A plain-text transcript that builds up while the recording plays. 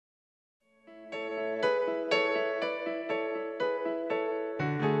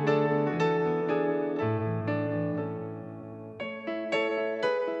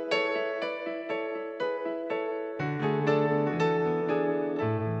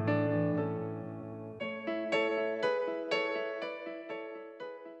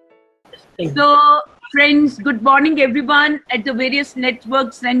So, friends, good morning, everyone at the various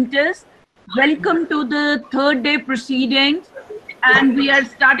network centers. Welcome to the third day proceedings, and we are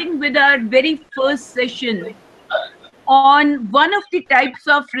starting with our very first session on one of the types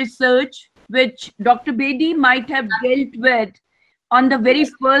of research which Dr. Bedi might have dealt with on the very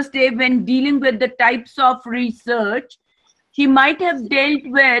first day when dealing with the types of research. He might have dealt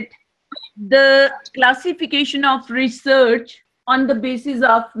with the classification of research on the basis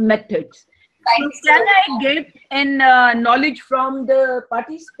of methods. So can I get an knowledge from the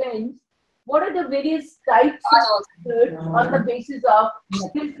participants? What are the various types of research on the basis of you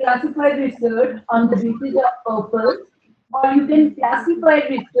can classify research on the basis of purpose, or you can classify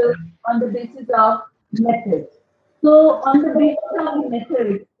research on the basis of methods? So on the basis of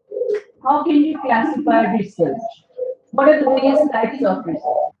methods, how can you classify research? What are the various types of research?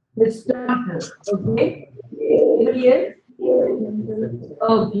 Historical, okay? Anybody else?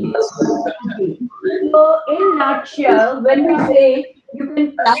 Okay. Okay. So, in nutshell, when we say you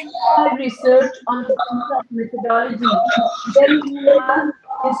can classify research on the basis of methodology, then you have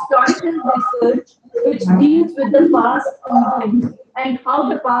historical research which deals with the past events and how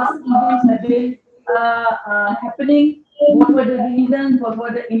the past events have been happening, what were the reasons, what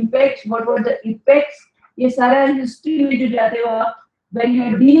were the impacts, what were the effects. ये सारा history में जो जाते हो आप, when you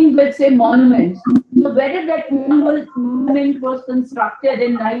are dealing with say monuments, so whether that monument was constructed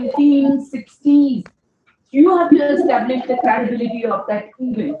in 1960s, you have to establish the credibility of that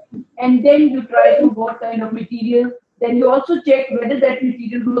event, and then you try to what kind of material. Then you also check whether that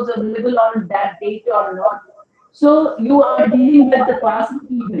material was available on that date or not. So you are dealing with the past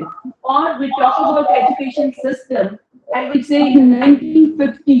event. Or we talk about education system, and we say in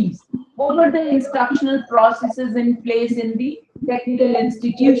 1950s, what were the instructional processes in place in the technical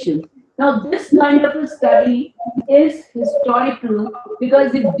institutions? Now, this kind of a study is historical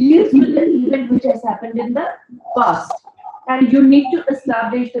because it deals with the event which has happened in the past. And you need to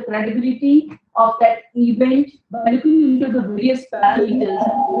establish the credibility of that event by looking into the various parameters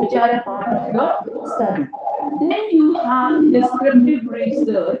which are a part of your study. Then you have descriptive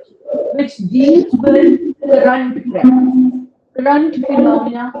research, which deals with current trends, current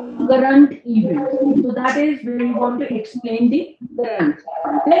phenomena, current events. So that is where you want to explain the current.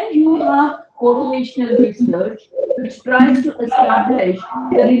 Then you have correlational research, which tries to establish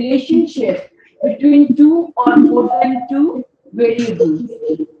the relationship between two or more than two variables.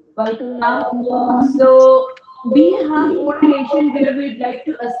 Welcome now. So we have correlation where we'd like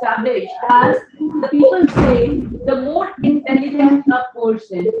to establish, as the people say, the more intelligent a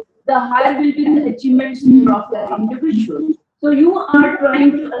person, the higher will be the achievement score of that individual. So you are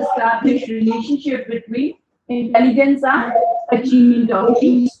trying to establish relationship between intelligence and achievement of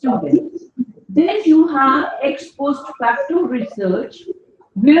the students. Then you have ex post facto research,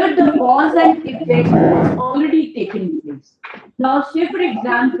 where the cause and effect has already taken place. Now, say for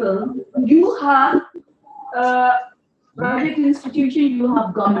example, you have private institution, you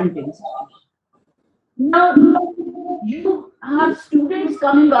have government institution. Now, you have students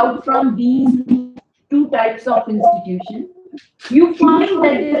coming out from these two types of institutions. You find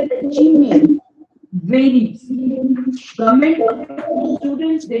that their achievement varies. Government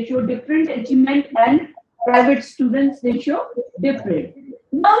students, they show different achievement, and private students, they show different.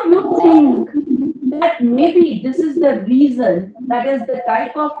 Now you think that maybe this is the reason, that is the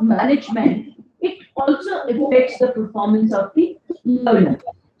type of management, it also affects the performance of the learner.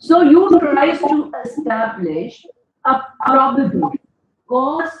 So you try to establish a probable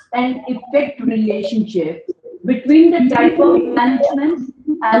cause and effect relationship between the type of management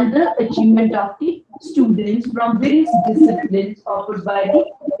and the achievement of the students from various disciplines offered by the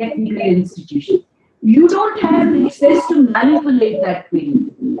technical institution. You don't have access to manipulate that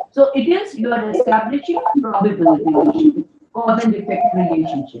feeling. So it is you are establishing a probable relationship, cause and effect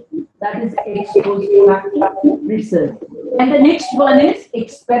relationship. That is ex post facto research. And the next one is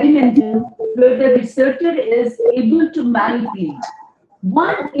experimental, where the researcher is able to manipulate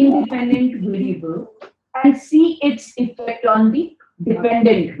one independent variable and see its effect on the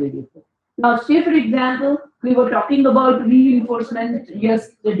dependent variable. Now, say for example, we were talking about reinforcement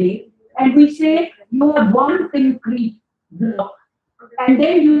yesterday, and we say you have one concrete block, and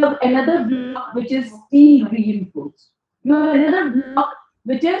then you have another block which is steel reinforced. You have another block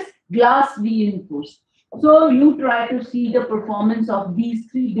which is glass reinforced. So you try to see the performance of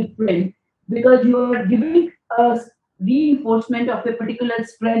these three different, because you are giving a reinforcement of a particular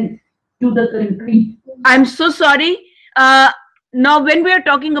strength to the concrete. I'm so sorry. Now, when we are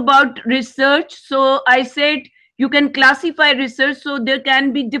talking about research, so I said you can classify research, so there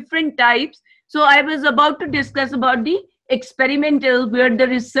can be different types. So I was about to discuss about the experimental, where the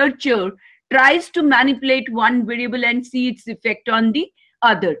researcher tries to manipulate one variable and see its effect on the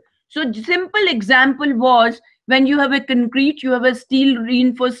other. So simple example was, when you have a concrete, you have a steel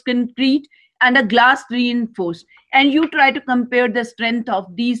reinforced concrete and a glass reinforced, and you try to compare the strength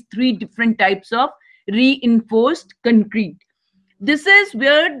of these three different types of reinforced concrete. This is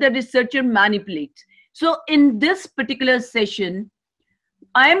where the researcher manipulates. So in this particular session,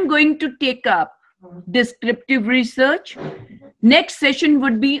 I am going to take up descriptive research. Next session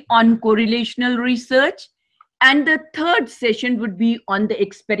would be on correlational research. And the third session would be on the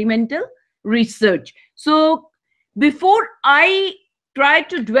experimental research. So before I try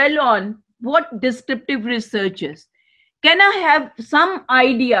to dwell on what descriptive research is, can I have some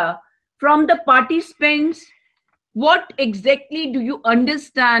idea from the participants? What exactly do you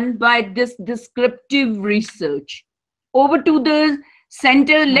understand by this descriptive research? Over to the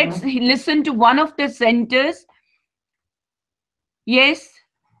center. Let's listen to one of the centers. Yes.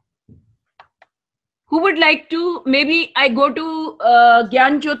 Who would like to? Maybe I go to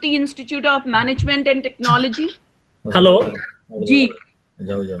Gyan Jyoti Institute of Management and Technology. Hello. Ji.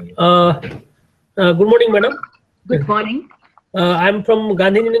 Good morning, madam. Good morning. I'm from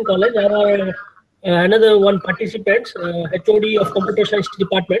Gandhi Engineering College. I have another one participant, HOD of Computer Science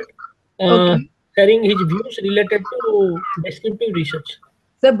Department, sharing his views related to descriptive research.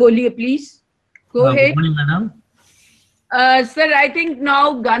 Sir, boliye please. Go ahead. Good morning, madam. Sir, I think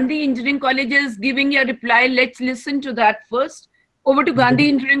now Gandhi Engineering College is giving a reply. Let's listen to that first. Over to Gandhi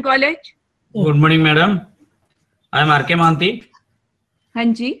Engineering College. Good morning, madam. I am R.K. Manti.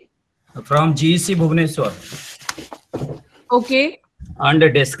 Hanji. From GEC Bhubaneswar. Okay. And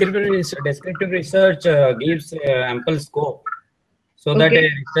descriptive research gives ample scope so that a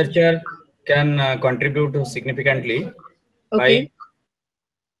researcher can contribute significantly. Okay.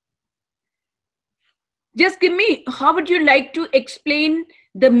 Just give me, how would you like to explain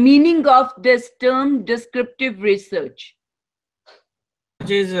the meaning of this term descriptive research?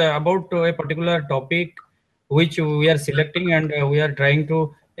 Which is about a particular topic which we are selecting, and we are trying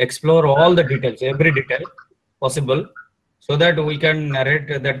to explore all the details, every detail possible, so that we can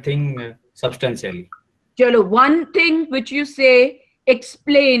narrate that thing substantially. Chalo, one thing which you say,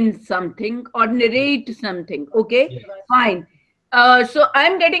 explain something or narrate something. Okay, yes. Fine. So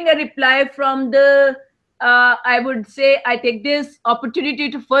I'm getting a reply from the, I would say, I take this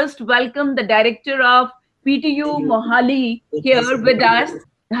opportunity to first welcome the director of PTU Mohali here with us.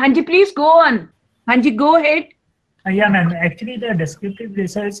 Hanji, please go on. Hanji, go ahead. Yeah, ma'am. Actually, the descriptive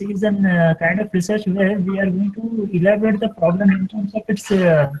research is an kind of research where we are going to elaborate the problem in terms of its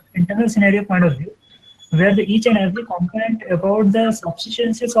internal scenario point of view, where each and every component about the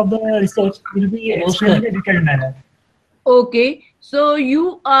substances of the research will be explained in a detailed manner. Okay, so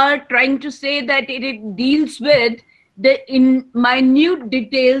you are trying to say that it deals with the minute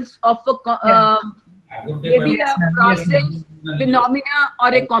details of a maybe a process, phenomena,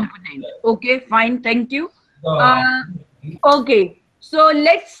 or a component. Okay, fine, thank you. Okay, so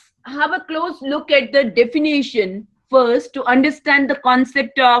let's have a close look at the definition first to understand the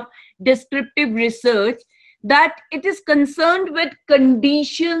concept of descriptive research, that it is concerned with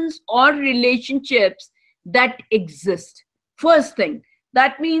conditions or relationships that exist. First thing,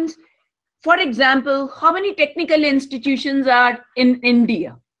 that means, for example, how many technical institutions are in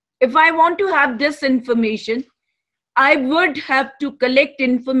India? If I want to have this information, I would have to collect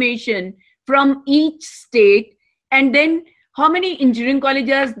information from each state, and then how many engineering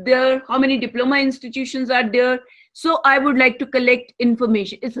colleges are there, how many diploma institutions are there. So I would like to collect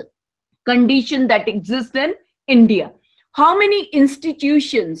information. It's a condition that exists in India. How many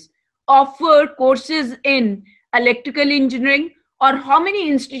institutions offer courses in electrical engineering, or how many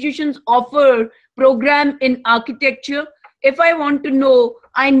institutions offer program in architecture? If I want to know,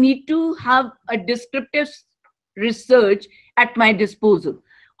 I need to have a descriptive research at my disposal.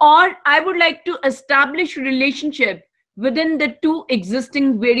 Or I would like to establish relationship within the two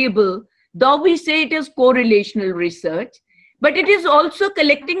existing variables, though we say it is correlational research, but it is also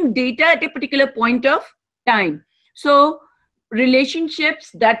collecting data at a particular point of time. So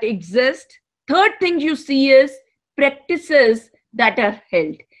relationships that exist. Third thing you see is practices that are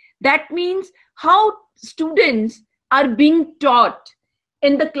held. That means how students are being taught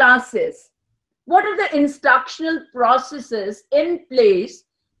in the classes. What are the instructional processes in place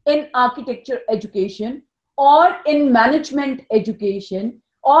in architecture education, or in management education,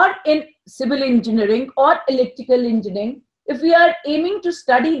 or in civil engineering or electrical engineering? If we are aiming to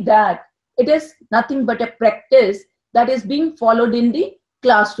study that, it is nothing but a practice that is being followed in the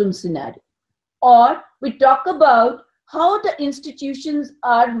classroom scenario. Or we talk about how the institutions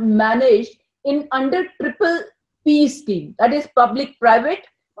are managed in under triple P scheme, that is public-private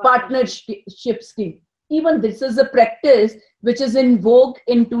partnership scheme. Even this is a practice which is in vogue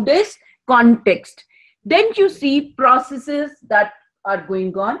in today's context. Then you see processes that are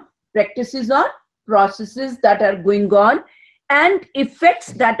going on, practices on, processes that are going on, and effects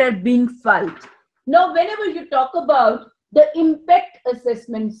that are being felt. Now, whenever you talk about the impact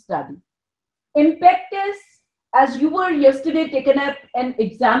assessment study, impact is, as you were yesterday taken up an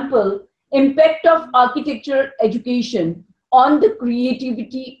example, impact of architecture education on the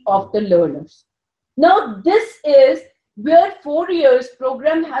creativity of the learners. Now, this is where 4 years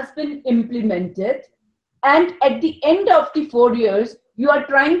program has been implemented, and at the end of the 4 years, you are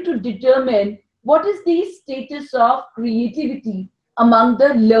trying to determine what is the status of creativity among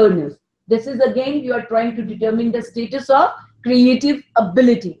the learners. This is again, you are trying to determine the status of creative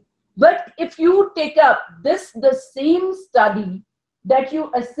ability. But if you take up the same study that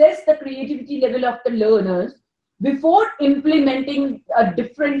you assess the creativity level of the learners before implementing a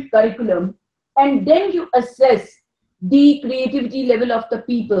different curriculum, and then you assess the creativity level of the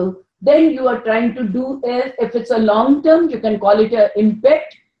people, then you are trying to do is, if it's a long term, you can call it an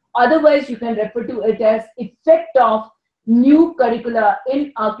impact. Otherwise, you can refer to it as effect of new curricula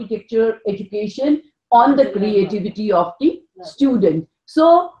in architecture education on the creativity of the student.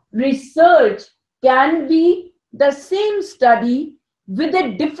 So research can be the same study with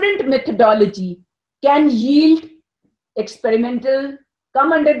a different methodology, can yield experimental,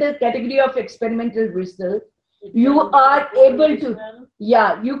 come under the category of experimental research. You are able to,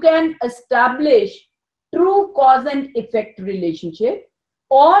 you can establish true cause and effect relationship.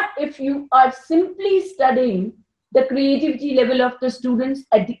 Or if you are simply studying the creativity level of the students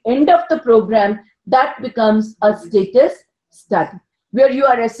at the end of the program, that becomes a status study, where you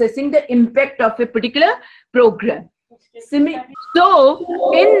are assessing the impact of a particular program.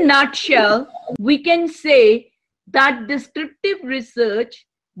 So, in nutshell, we can say that descriptive research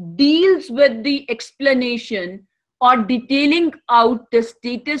deals with the explanation or detailing out the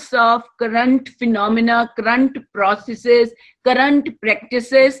status of current phenomena, current processes, current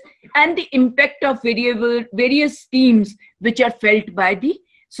practices, and the impact of various themes which are felt by the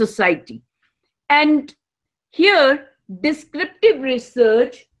society. And here, descriptive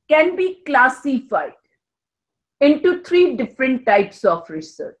research can be classified into 3 different types of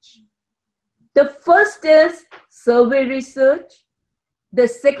research. The first is survey research, the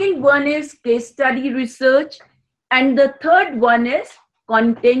second one is case study research, and the third one is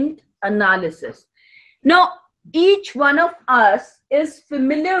content analysis. Now, each one of us is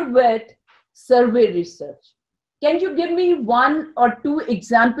familiar with survey research. Can you give me 1 or 2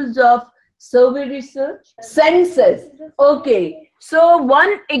 examples of survey research? Census. Okay. So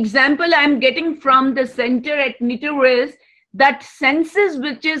one example I'm getting from the center at NITU is that census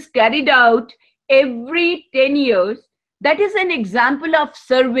which is carried out every 10 years, that is an example of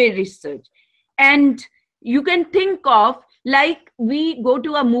survey research. And you can think of, like, we go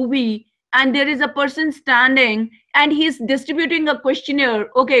to a movie and there is a person standing and he's distributing a questionnaire.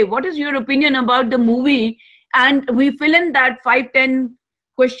 Okay, what is your opinion about the movie? And we fill in that 5-10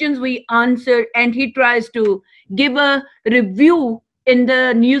 questions we answer, and he tries to give a review in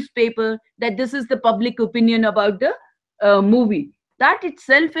the newspaper that this is the public opinion about the movie. That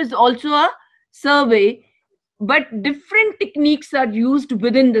itself is also a survey, but different techniques are used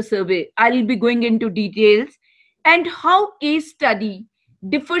within the survey. I'll be going into details and how case study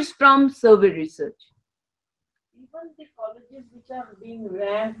differs from survey research. Even the colleges which are being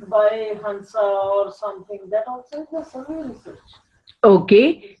ranked by Hansa or something, that also is a survey research.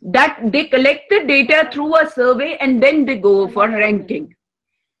 Okay, that they collect the data through a survey and then they go for ranking.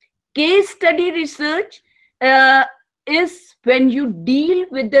 Case study research is when you deal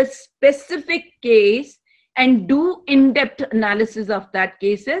with the specific case and do in-depth analysis of that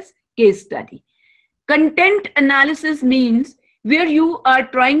case's case study. Content analysis means where you are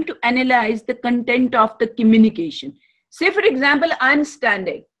trying to analyze the content of the communication. Say, for example, I'm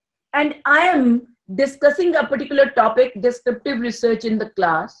standing and I am discussing a particular topic, descriptive research, in the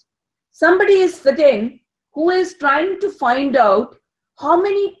class. Somebody is sitting who is trying to find out how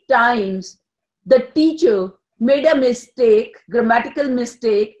many times the teacher made a mistake, grammatical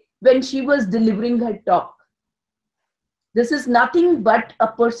mistake, when she was delivering her talk. This is nothing but a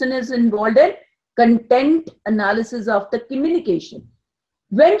person is involved in content analysis of the communication.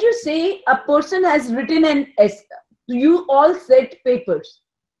 When you say a person has written an essay, you all set papers,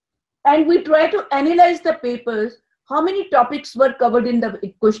 and we try to analyze the papers, how many topics were covered in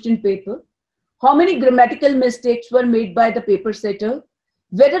the question paper, how many grammatical mistakes were made by the paper setter,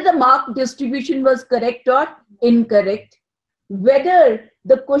 whether the mark distribution was correct or incorrect, whether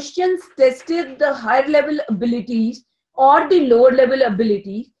the questions tested the higher level abilities or the lower level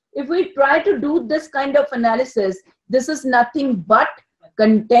abilities. If we try to do this kind of analysis, this is nothing but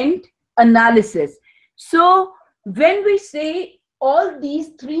content analysis. So when we say all these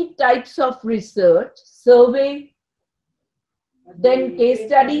three types of research, survey, then case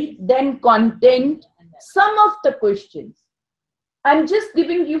study, then content, some of the questions, I'm just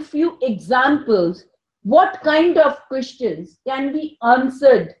giving you few examples what kind of questions can be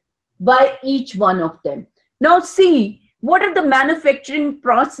answered by each one of them. Now see, what are the manufacturing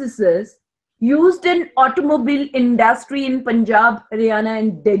processes used in automobile industry in Punjab, Haryana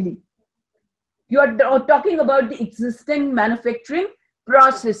and Delhi? You are talking about the existing manufacturing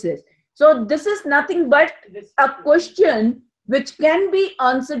processes. So this is nothing but a question which can be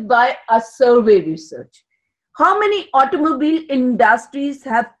answered by a survey research. How many automobile industries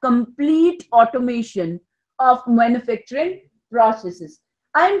have complete automation of manufacturing processes?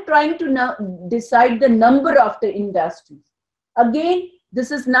 I am trying to now decide the number of the industries. Again, this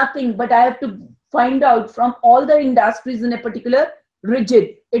is nothing but I have to find out from all the industries in a particular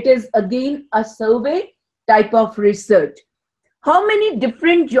region. It is again a survey type of research. How many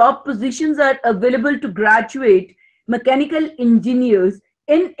different job positions are available to graduate mechanical engineers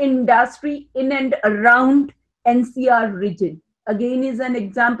in industry in and around NCR region? Again is an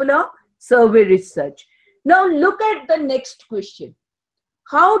example of survey research. Now look at the next question.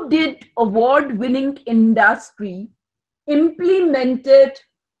 How did award-winning industry implemented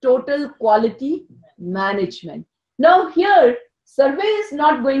total quality management? Now here, survey is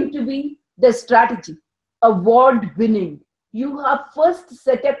not going to be the strategy. Award-winning, you have first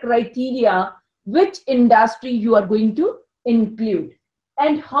set a criteria which industry you are going to include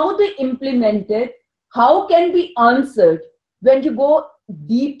and how they implemented, how can be answered when you go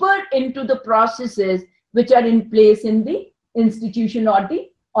deeper into the processes which are in place in the institution or the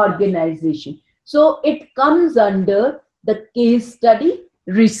organization. So it comes under the case study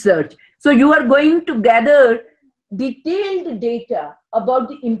research. So you are going to gather detailed data about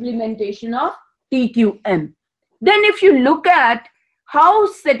the implementation of TQM. Then if you look at how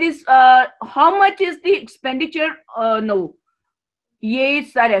much is the expenditure,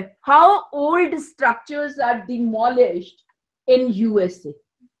 how old structures are demolished in USA.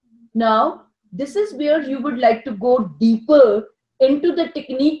 Now, this is where you would like to go deeper into the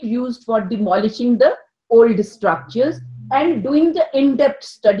technique used for demolishing the old structures and doing the in-depth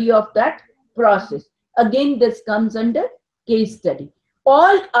study of that process. Again, this comes under case study.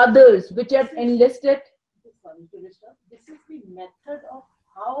 All others which are enlisted. This is the method of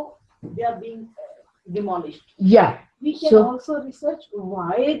how they are being demolished. Yeah. We can also research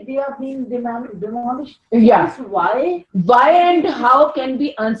why they are being demolished. Yeah. Why and how can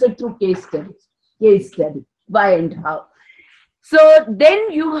be answered through case study. Case study. Why and how. So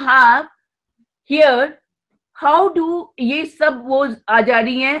then you have here, how do ye sab wo aa ja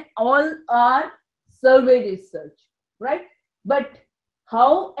rahi hain, all are survey research, right? But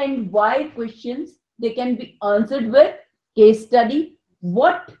how and why questions, they can be answered with case study.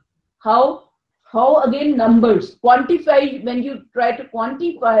 What, how again numbers, quantify, when you try to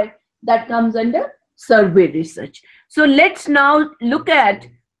quantify, that comes under survey research. So let's now look at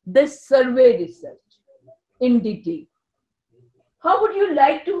this survey research in detail. How would you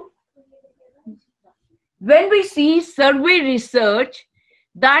like to, when we see survey research,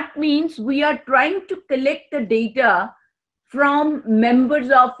 that means we are trying to collect the data from members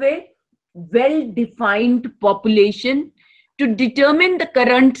of a well-defined population to determine the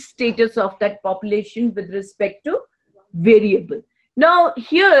current status of that population with respect to variable. Now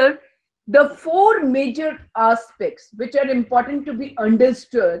here, the four major aspects which are important to be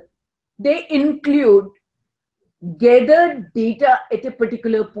understood, they include gather data at a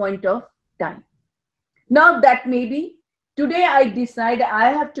particular point of time. Now that may be, today I decide I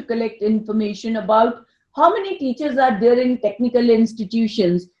have to collect information about how many teachers are there in technical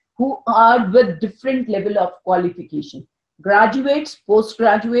institutions who are with different level of qualification, graduates,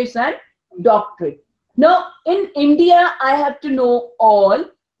 postgraduates and doctorate. Now in India, I have to know all.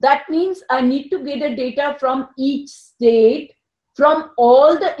 That means I need to get the data from each state, from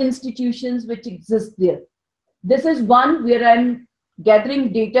all the institutions which exist there. This is one where I'm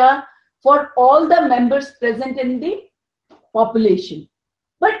gathering data for all the members present in the population.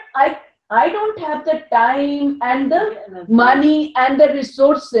 But I don't have the time and the money and the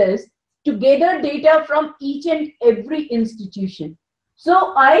resources to gather data from each and every institution.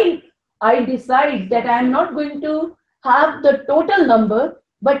 So I decide that I'm not going to have the total number,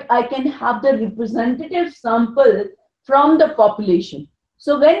 but I can have the representative sample from the population.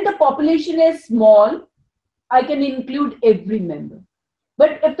 So when the population is small, I can include every member.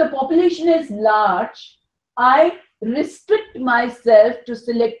 But if the population is large, I restrict myself to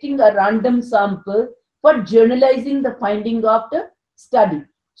selecting a random sample for generalizing the finding of the study.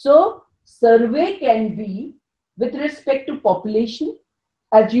 So survey can be with respect to population,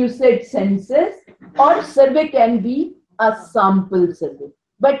 as you said, census, or survey can be a sample survey,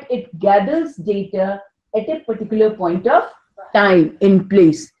 but it gathers data at a particular point of time in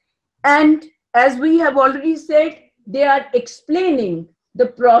place. And as we have already said, they are explaining the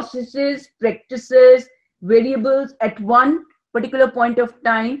processes, practices, variables at one particular point of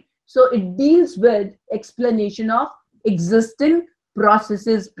time. So it deals with explanation of existing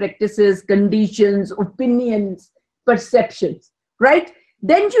processes, practices, conditions, opinions, perceptions, right?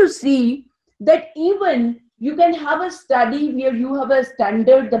 Then you see that even you can have a study where you have a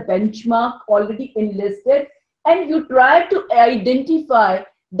standard, the benchmark already enlisted, and you try to identify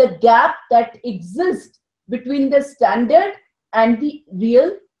the gap that exists between the standard and the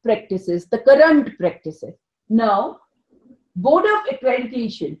real practices, the current practices. Now, Board of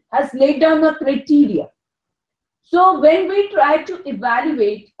Accreditation has laid down a criteria. So when we try to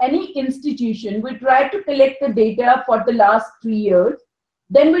evaluate any institution, we try to collect the data for the last 3 years.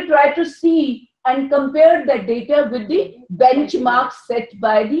 Then we try to see and compare the data with the benchmarks set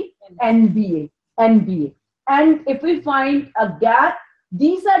by the NBA. And if we find a gap,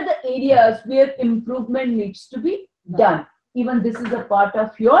 these are the areas where improvement needs to be done. Even this is a part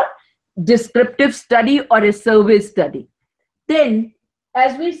of your descriptive study or a survey study. Then,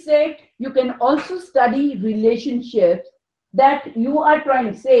 as we said, you can also study relationships that you are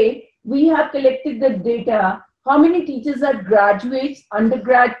trying to say, we have collected the data, how many teachers are graduates,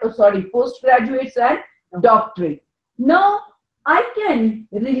 postgraduates and doctorate. Now, I can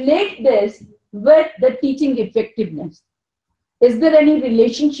relate this with the teaching effectiveness. Is there any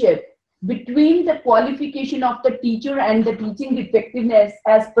relationship between the qualification of the teacher and the teaching effectiveness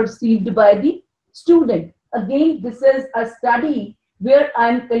as perceived by the student? Again, this is a study where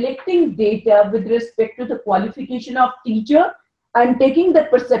I'm collecting data with respect to the qualification of teacher and taking the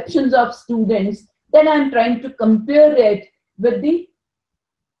perceptions of students. Then I'm trying to compare it with the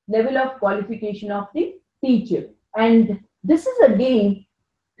level of qualification of the teacher. And this is again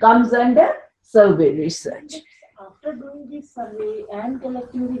comes under survey research. After doing this survey and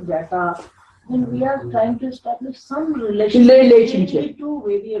collecting the data, then we are trying to establish some relationship between two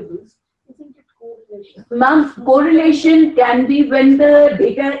variables. Isn't it correlation? Ma'am, correlation can be when the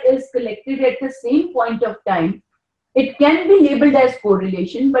data is collected at the same point of time. It can be labeled as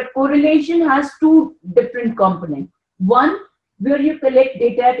correlation, but correlation has two different components. One, where you collect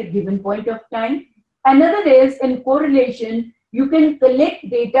data at a given point of time. Another is in correlation, you can collect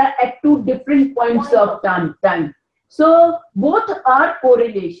data at two different points of time. So both are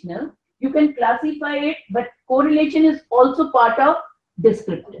correlational. You can classify it, but correlation is also part of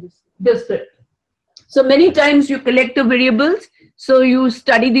descriptive. So many times you collect the variables, so you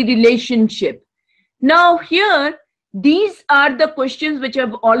study the relationship. Now here, these are the questions which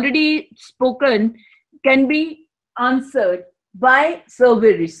I've already spoken, can be answered by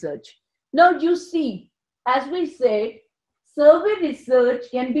survey research. Now you see, as we said, survey research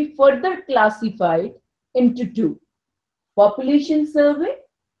can be further classified into two: population survey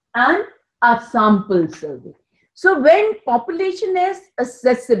and a sample survey. So when population is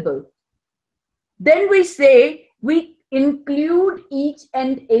accessible, then we say we include each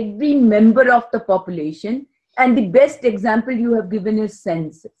and every member of the population, and the best example you have given is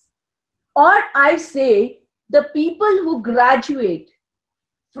census. Or I say the people who graduate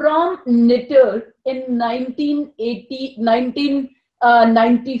from NITR in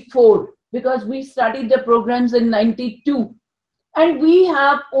 1994, because we studied the programs in 92, and we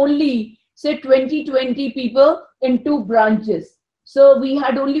have only say 20 people in two branches. So we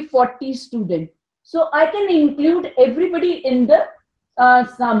had only 40 students. So I can include everybody in the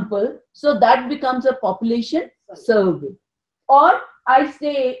sample. So that becomes a population survey. Or I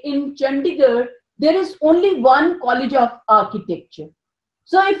say in Chandigarh, there is only one college of architecture.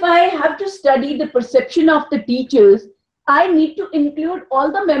 So if I have to study the perception of the teachers, I need to include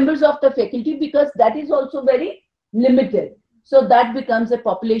all the members of the faculty, because that is also very limited. So that becomes a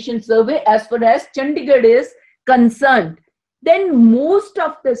population survey as far as Chandigarh is concerned. Then most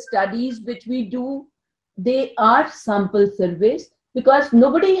of the studies which we do, they are sample surveys, because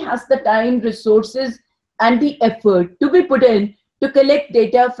nobody has the time, resources, and the effort to be put in to collect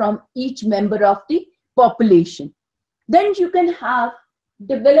data from each member of the population. Then you can have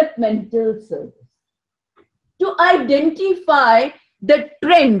developmental surveys to identify the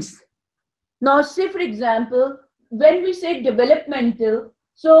trends. Now, say for example, when we say developmental,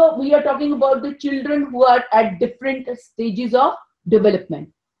 so we are talking about the children who are at different stages of development.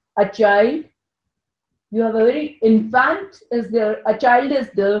 A child, you have a very infant is there, a child is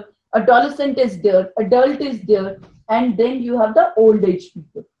there, adolescent is there, adult is there, and then you have the old age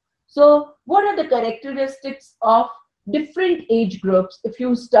people. So what are the characteristics of different age groups? If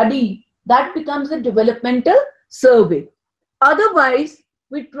you study, that becomes a developmental survey. Otherwise,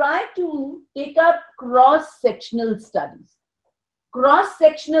 we try to take up cross-sectional studies.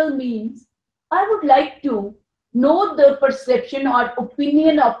 Cross-sectional means I would like to know the perception or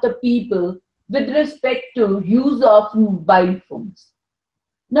opinion of the people with respect to use of mobile phones.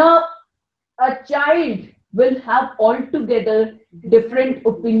 Now, a child will have altogether different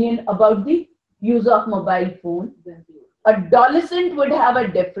opinion about the use of mobile phone. Adolescent would have a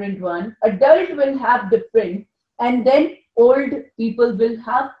different one, adult will have different, and then old people will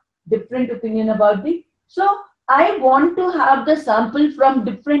have different opinion about the. So I want to have the sample from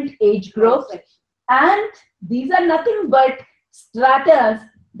different age groups, and these are nothing but stratas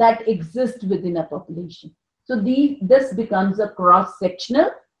that exist within a population. So this becomes a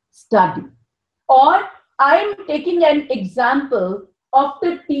cross-sectional study. Or I'm taking an example of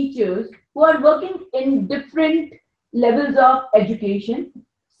the teachers who are working in different levels of education.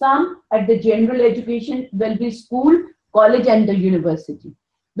 Some at the general education will be school, college, and the university.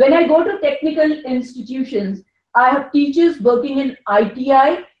 When I go to technical institutions, I have teachers working in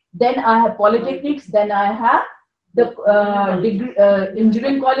ITI, then I have polytechnics, then I have the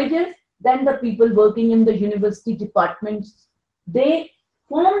engineering colleges, then the people working in the university departments. They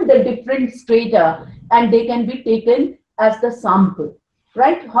form the different strata and they can be taken as the sample,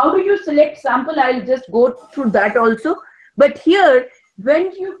 right? How do you select sample? I'll just go through that also. But here,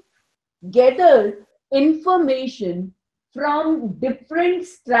 when you gather information from different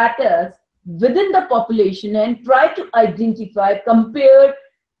stratas within the population and try to identify, compare,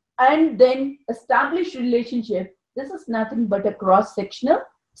 and then establish relationship, this is nothing but a cross-sectional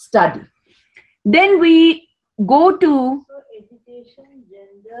study. Then we go to education,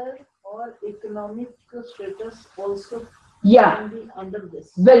 gender, or economic status also can be under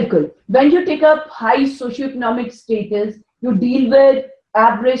this. Well, good. When you take up high socioeconomic status, you deal with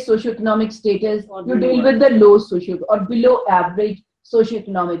average socioeconomic status, you deal with the low socio or below average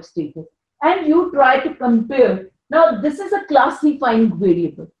socioeconomic status, and you try to compare. Now, this is a classifying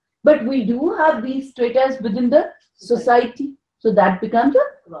variable, but we do have these strata within the society, so that becomes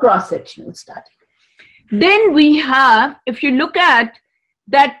a cross-sectional study. Then we have, if you look at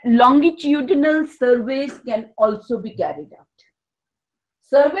that, longitudinal surveys can also be carried out.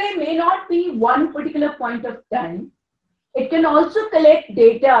 Survey may not be one particular point of time. It can also collect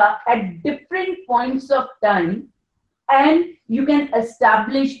data at different points of time, and you can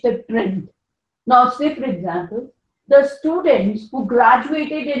establish the trend. Now, say for example, the students who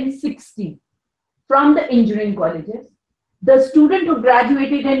graduated in 60 from the engineering colleges, the student who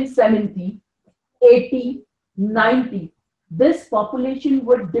graduated in 70, 80, 90, this population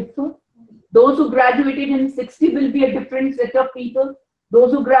would differ. Those who graduated in 60 will be a different set of people.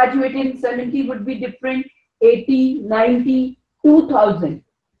 Those who graduated in 70 would be different, 80, 90, 2000.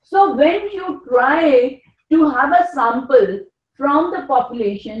 So when you try to have a sample from the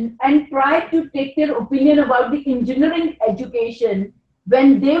population and try to take their opinion about the engineering education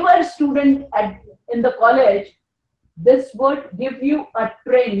when they were students in the college, this would give you a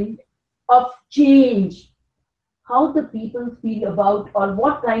trend of change, how the people feel about, or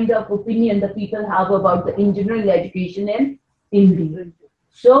what kind of opinion the people have about the engineering education in India.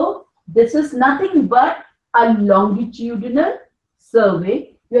 So this is nothing but a longitudinal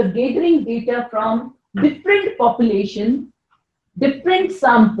survey. You are gathering data from different population, different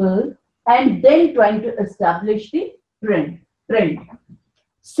sample, and then trying to establish the trend.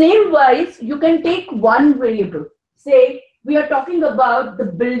 Same wise, you can take one variable. Say we are talking about the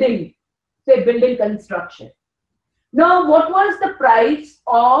building, say building construction. Now, what was the price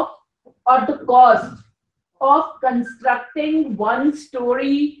of or the cost of constructing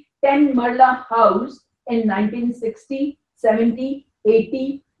one-story 10-marla house in 1960, 70,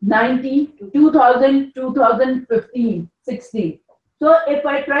 80, 90, 2000, 2015, 60? So if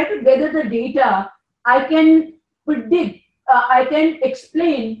I try to gather the data, I can predict, I can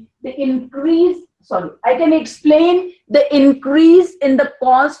explain the increase, I can explain the increase in the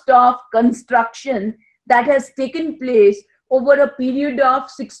cost of construction that has taken place over a period of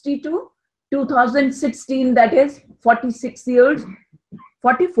 60 to 2016, that is 46 years,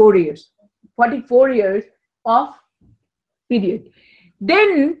 44 years of period.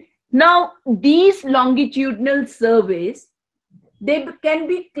 Then now these longitudinal surveys, they can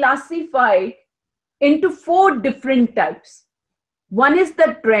be classified into 4 different types. One is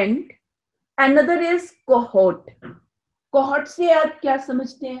the trend, another is cohort, Cohort से आप क्या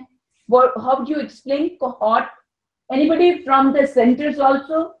समझते हैं? What, how do you explain cohort? Anybody from the centers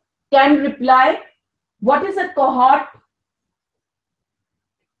also can reply. What is a cohort?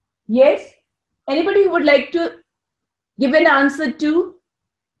 Yes? Anybody who would like to give an answer to?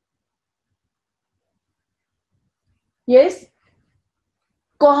 Yes?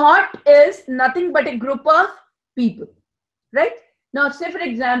 Cohort is nothing but a group of people, right? Now, say for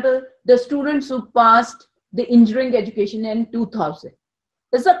example, the students who passed the engineering education in 2000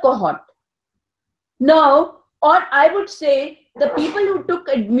 is a cohort. Now, or I would say the people who took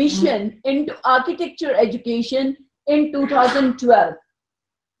admission into architecture education in 2012,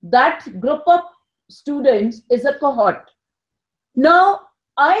 that group of students is a cohort. Now,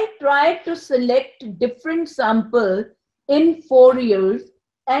 I tried to select different samples in 4 years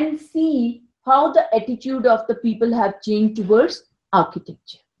and see how the attitude of the people have changed towards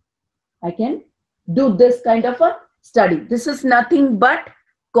architecture. I can do this kind of a study. This is nothing but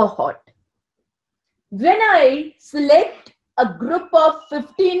cohort. When I select a group of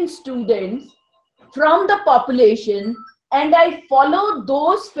 15 students from the population and I follow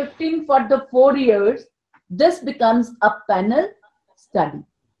those 15 for the 4 years, this becomes a panel study.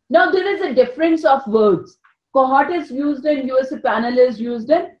 Now there is a difference of words. Cohort is used in USA, panel is used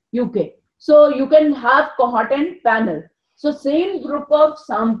in UK. So you can have cohort and panel. So same group of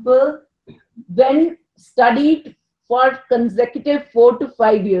sample when studied for consecutive 4 to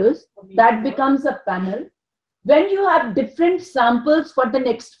 5 years, that becomes a panel. When you have different samples for the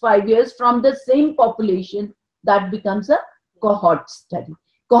next 5 years from the same population, that becomes a cohort study.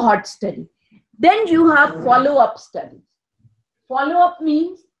 Cohort study. Then you have follow-up studies. Follow-up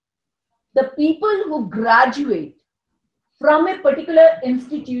means the people who graduate from a particular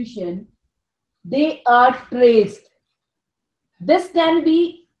institution, they are traced. This can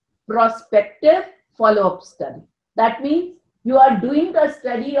be prospective follow-up study. That means you are doing a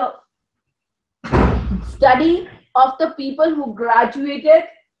study of the people who graduated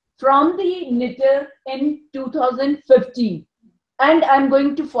from the NITR in 2015, and I'm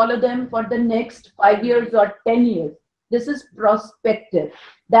going to follow them for the next 5 years or 10 years. This is prospective,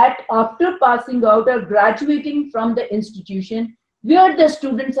 that after passing out or graduating from the institution where the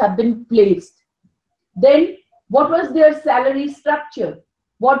students have been placed, then what was their salary structure?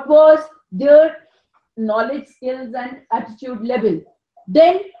 What was their knowledge, skills, and attitude level?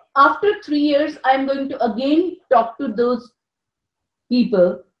 Then after 3 years, I'm going to again talk to those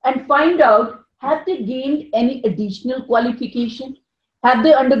people and find out, have they gained any additional qualification? Have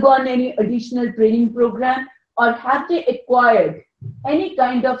they undergone any additional training program? Or have they acquired any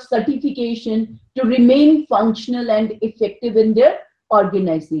kind of certification to remain functional and effective in their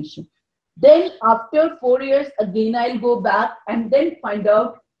organization? Then after 4 years, again, I'll go back and then find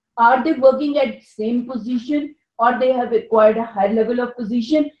out, are they working at same position or they have acquired a higher level of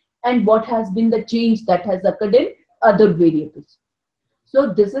position, and what has been the change that has occurred in other variables.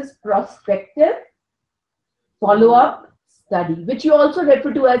 So this is prospective follow-up study, which you also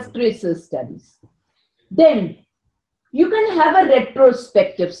refer to as tracer studies. Then you can have a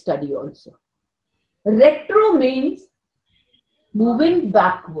retrospective study also. Retro means moving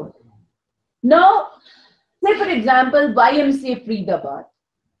backward. Now, say for example, YMCA Faridabad,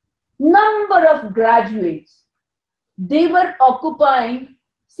 number of graduates, they were occupying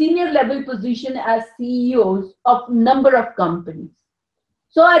senior level position as CEOs of number of companies.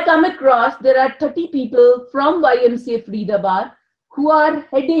 So I come across there are 30 people from YMCA Faridabad who are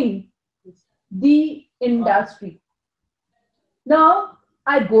heading the industry. Now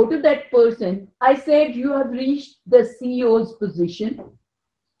I go to that person. I said, you have reached the CEO's position.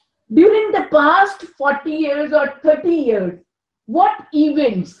 During the past 40 years or 30 years, what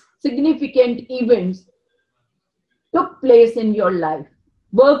events, significant events, took place in your life,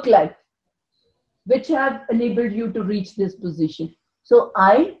 work life, which have enabled you to reach this position? So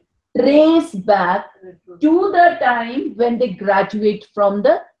I trace back to the time when they graduate from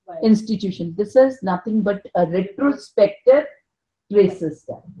the institution. This is nothing but a retrospective tracer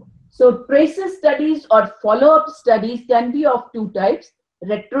study. So tracer studies or follow-up studies can be of two types,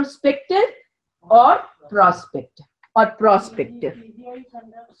 retrospective or prospective. PGI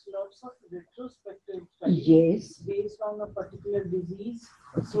conducts lots of retrospective studies. Yes. Based on a particular disease.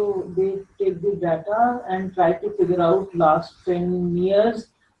 So they take the data and try to figure out last 10 years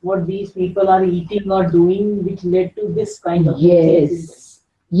what these people are eating or doing, which led to this kind of disease.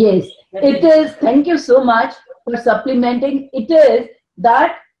 Yes. It is, thank you so much for supplementing. It is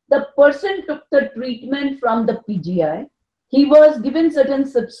that the person took the treatment from the PGI. He was given certain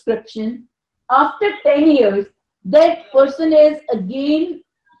subscription. After 10 years, that person is again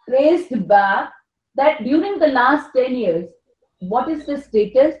traced back that during the last 10 years, what is the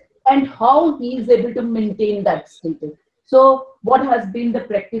status and how he is able to maintain that status. So what has been the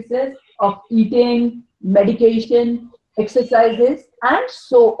practices of eating, medication, exercises, and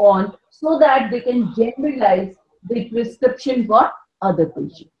so on, so that they can generalize the prescription for other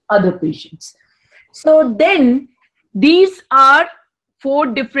patients. So then these are 4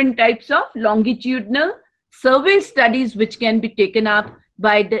 different types of longitudinal survey studies which can be taken up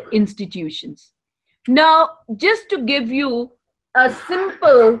by the institutions. Now, just to give you a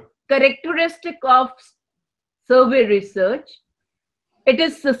simple characteristic of survey research, it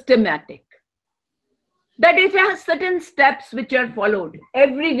is systematic. That it has certain steps which are followed.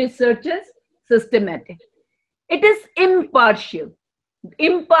 Every research is systematic. It is impartial.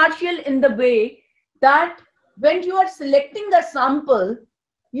 Impartial in the way that when you are selecting a sample,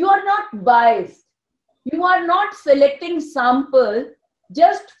 you are not biased. You are not selecting sample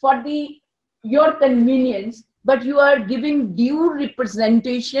just for your convenience, but you are giving due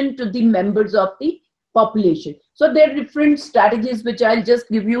representation to the members of the population. So there are different strategies which I'll just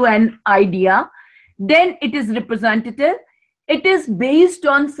give you an idea. Then it is representative. It is based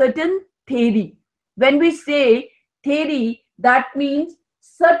on certain theory. When we say theory, that means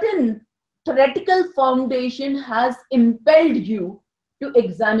certain theoretical foundation has impelled you to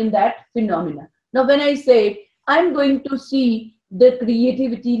examine that phenomena. Now, when I say I'm going to see the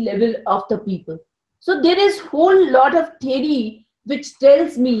creativity level of the people, so there is whole lot of theory which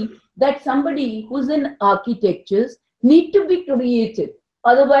tells me that somebody who's in architectures need to be creative.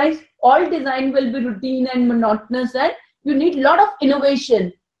 Otherwise, all design will be routine and monotonous, and you need a lot of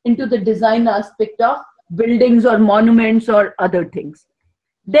innovation into the design aspect of buildings or monuments or other things.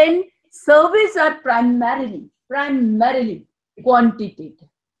 Then surveys are primarily quantitative.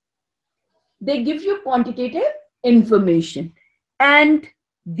 They give you quantitative information, and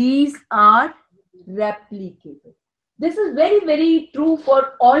these are replicable. This is very, very true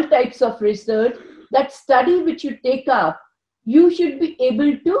for all types of research. That study which you take up, you should be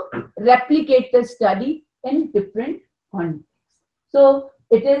able to replicate the study in different contexts. So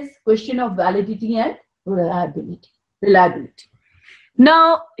it is question of validity and reliability.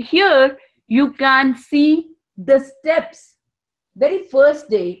 Now here you can see the steps. Very first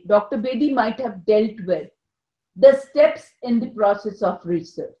day, Dr. Bedi might have dealt with the steps in the process of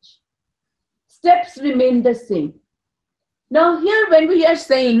research. Steps remain the same. Now here when we are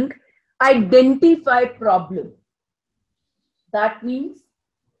saying identify problem, that means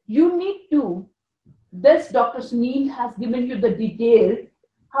you need to, this Dr. Sunil has given you the detail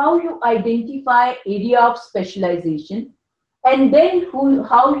how you identify area of specialization, and then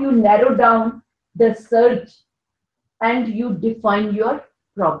how you narrow down the search and you define your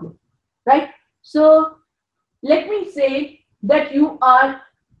problem, right? So let me say that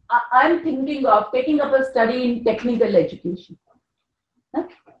I'm thinking of taking up a study in technical education.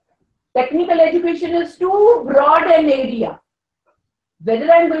 Technical education is too broad an area.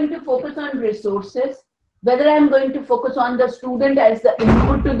 Whether I'm going to focus on resources, whether I'm going to focus on the student as the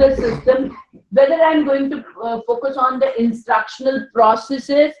input to the system, whether I'm going to focus on the instructional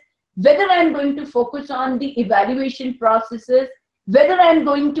processes, whether I'm going to focus on the evaluation processes, whether I'm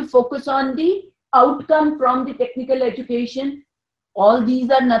going to focus on the outcome from the technical education, all these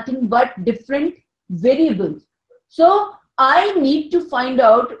are nothing but different variables. So I need to find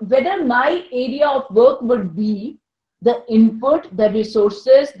out whether my area of work would be the input, the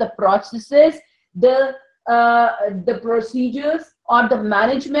resources, the processes, the procedures, or the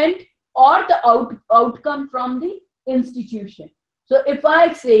management, or the outcome from the institution. So if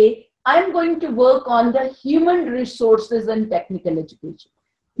I say I'm going to work on the human resources and technical education,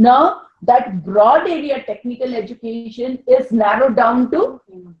 now that broad area technical education is narrowed down to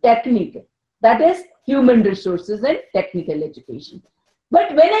technical, that is human resources and technical education.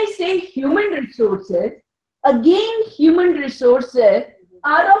 But when I say human resources, again human resources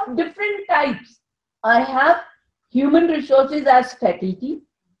are of different types. I have human resources as faculty,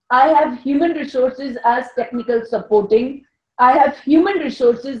 I have human resources as technical supporting, I have human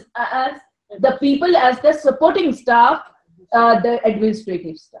resources as the people as the supporting staff, the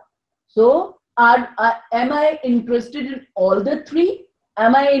administrative staff. So am I interested in all the three?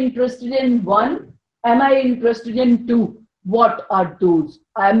 Am I interested in one? Am I interested in two? What are those?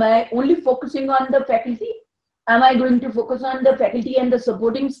 Am I only focusing on the faculty? Am I going to focus on the faculty and the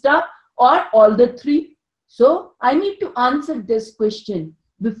supporting staff, or all the three? So I need to answer this question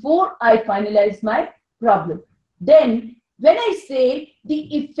before I finalize my problem. Then when I say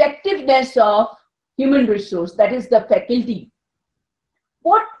the effectiveness of human resource, that is the faculty,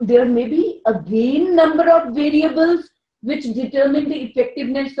 there may be again number of variables which determine the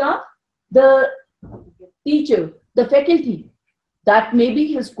effectiveness of the Teacher, the faculty, that may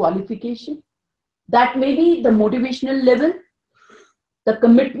be his qualification, that may be the motivational level, the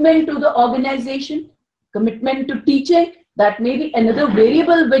commitment to the organization, commitment to teaching, that may be another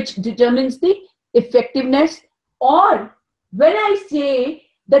variable which determines the effectiveness. Or when I say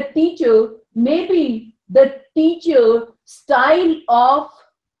the teacher, maybe the teacher style of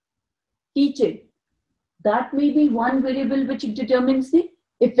teaching, that may be one variable which determines the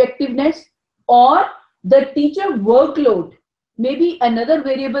effectiveness. Or the teacher workload may be another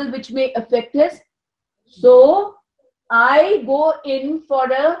variable which may affect us. So I go in for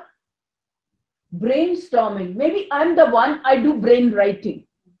a brainstorming. Maybe I'm the one, I do brain writing.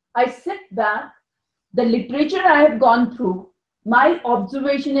 I sit back, the literature I have gone through, my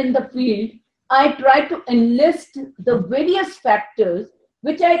observation in the field, I try to enlist the various factors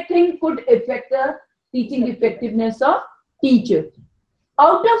which I think could affect the teaching effectiveness of teachers.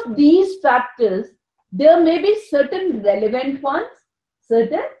 Out of these factors, there may be certain relevant ones,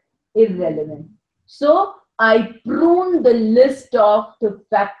 certain irrelevant. So I prune the list of the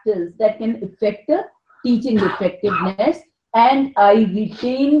factors that can affect the teaching effectiveness, and I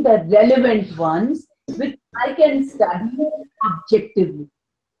retain the relevant ones which I can study objectively.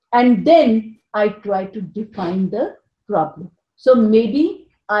 And then I try to define the problem. So maybe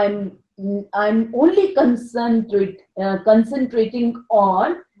I'm only concentrating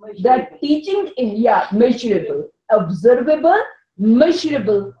on the teaching, measurable, observable,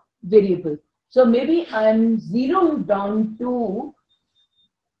 measurable variable. So maybe I'm zeroing down to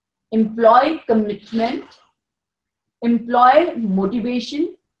employee commitment, employee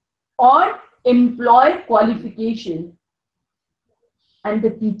motivation, or employee qualification, and the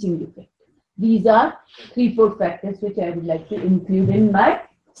teaching effect. These are 3-4 factors which I would like to include in my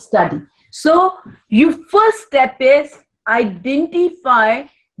study. So your first step is identify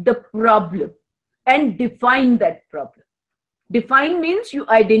the problem and define that problem. Define means you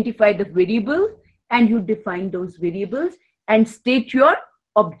identify the variables and you define those variables and state your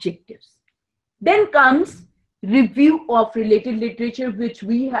objectives. Then comes review of related literature, which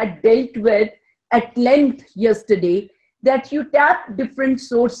we had dealt with at length yesterday, that you tap different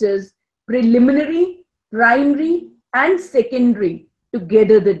sources, preliminary, primary, and secondary, to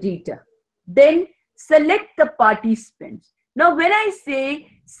gather the data. Then select the participants. Now, when I say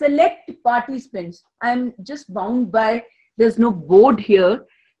select participants, I'm just bound by, there's no board here.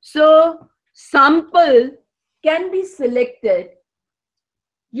 So sample can be selected.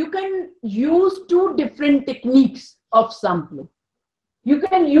 You can use 2 different techniques of sampling. You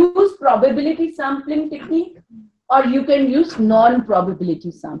can use probability sampling technique, or you can use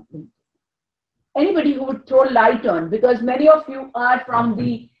non-probability sampling. Anybody who would throw light on, because many of you are from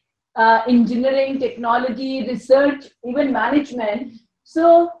the engineering, technology, research, even management.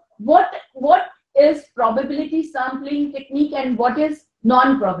 So what is probability sampling technique and what is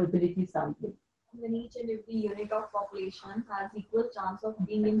non-probability sampling? When each and every unit of population has equal chance of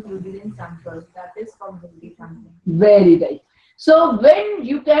being included in samples, that is probability sampling. Very right. So when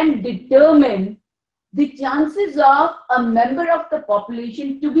you can determine the chances of a member of the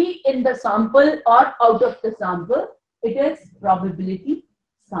population to be in the sample or out of the sample, it is probability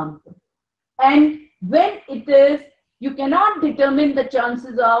sample. And when it is, you cannot determine the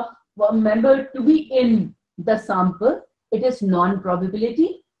chances of a member to be in the sample, it is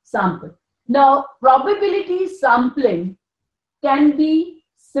non-probability sample. Now, probability sampling can be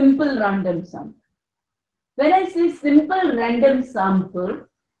simple random sample. When I say simple random sample,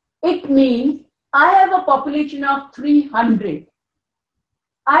 it means I have a population of 300.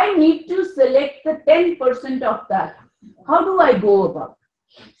 I need to select the 10% of that. How do I go about?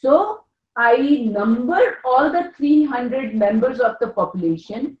 So I number all the 300 members of the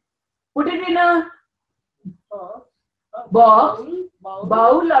population, put it in a bowl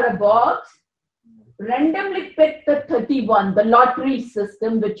or a box, randomly pick the 31, the lottery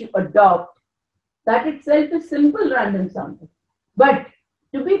system which you adopt. That itself is simple random sample. But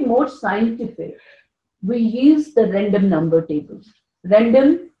to be more scientific, we use the random number table.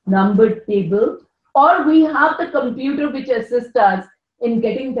 Random number table, or we have the computer which assists us in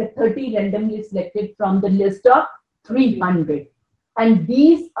getting the 30 randomly selected from the list of 300. And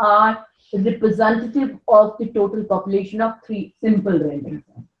these are representative of the total population of 3 simple random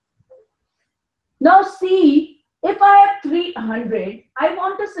samples. Now see, if I have 300, I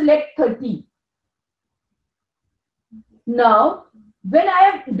want to select 30. Now, when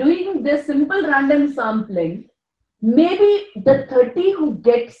I am doing this simple random sampling, maybe the 30 who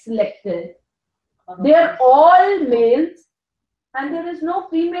get selected, they are all males and there is no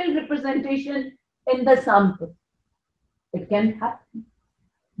female representation in the sample. It can happen.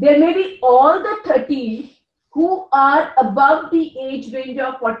 There may be all the 30 who are above the age range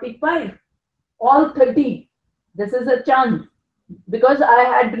of 45. All 30. This is a chance. Because I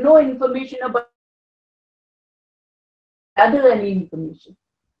had no information about gather any information.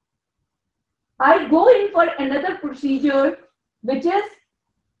 I go in for another procedure, which is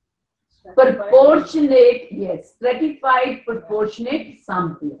proportionate, yes, stratified proportionate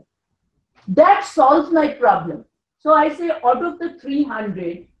sampling. That solves my problem. So I say out of the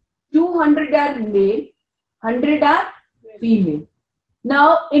 300, 200 are male, 100 are female.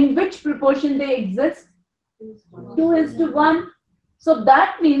 Now, in which proportion they exist? 2:1. So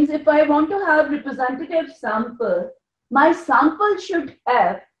that means if I want to have representative sample, my sample should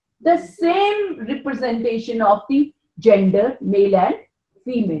have the same representation of the gender, male and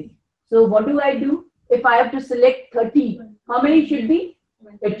female. So what do I do? If I have to select 30, how many should be?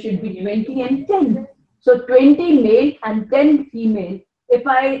 It should be 20 and 10. So 20 male and 10 female. If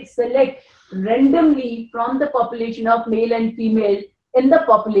I select randomly from the population of male and female in the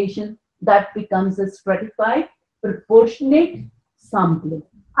population, that becomes a stratified proportionate sampling.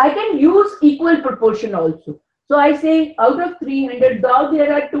 I can use equal proportion also. So I say out of 300, though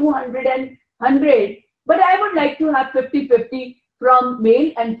there are 200 and 100, but I would like to have 50-50 from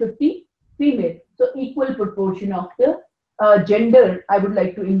male and 50 female. So equal proportion of the gender I would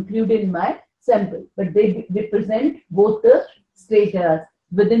like to include in my sample, but they represent both the strata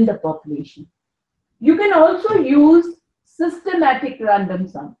within the population. You can also use systematic random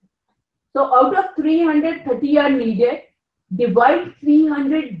sample. So out of 300, 30 are needed. Divide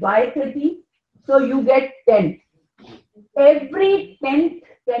 300 by 30, so you get 10. Every 10th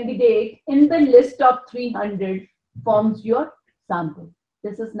candidate in the list of 300 forms your sample.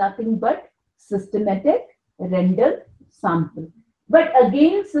 This is nothing but systematic random sample. But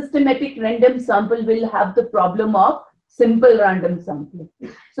again, systematic random sample will have the problem of simple random sampling.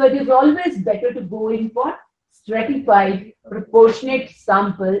 So it is always better to go in for stratified proportionate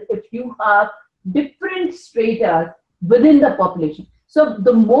sample if you have different strata within the population. So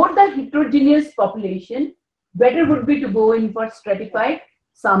the more the heterogeneous population, better would be to go in for stratified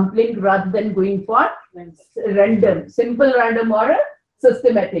sampling rather than going for random, simple random or a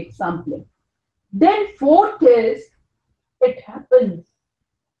systematic sampling. Then fourth is, it happens.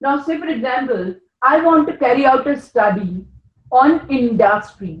 Now say for example, I want to carry out a study on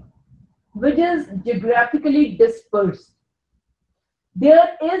industry, which is geographically dispersed.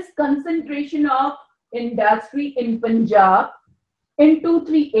 There is concentration of industry in Punjab in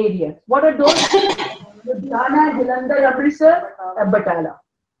 2-3 areas. What are those? Ludhiana, Jalandhar, Amritsar, and Batala.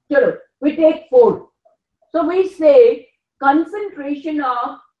 Chalo, we take 4. So we say concentration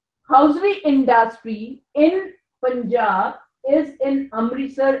of hosiery industry in Punjab is in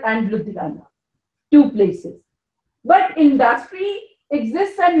Amritsar and Ludhiana, 2 places. But industry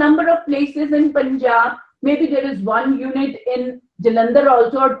exists a number of places in Punjab. Maybe there is 1 unit in Jalandhar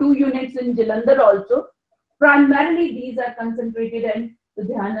also, or 2 units in Jalandhar also. Primarily these are concentrated in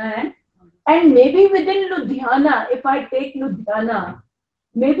Ludhiana, and maybe within Ludhiana, if I take Ludhiana,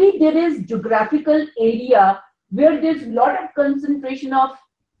 maybe there is geographical area where there's a lot of concentration of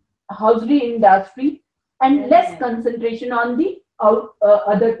hosiery industry and less concentration on the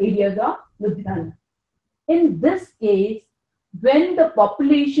other areas of Ludhiana. In this case, when the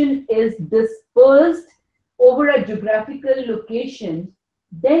population is dispersed over a geographical location,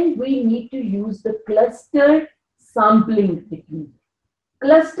 then we need to use the cluster sampling technique.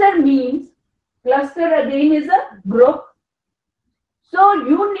 Cluster means, cluster again is a group. So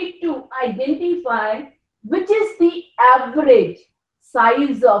you need to identify which is the average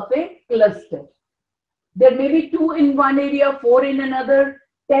size of a cluster. There may be 2 in one area, 4 in another,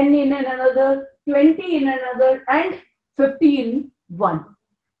 10 in another, 20 in another, and 50 in one.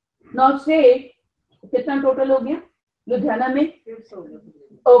 Now say, कितना total हो गया? Ludhiana में?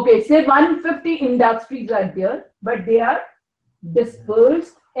 Okay, say 150 industries are there, but they are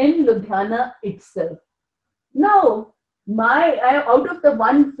dispersed in Ludhiana itself. Now, out of the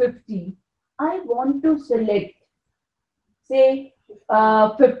 150, I want to select, say,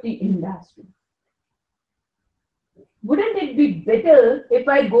 50 industries. Wouldn't it be better if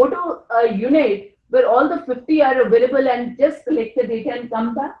I go to a unit where all the 50 are available and just collect the data and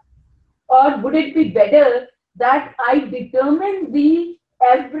come back? Or would it be better that I determine the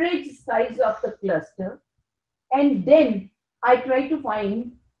average size of the cluster and then I try to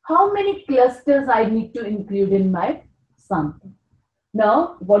find how many clusters I need to include in my sample?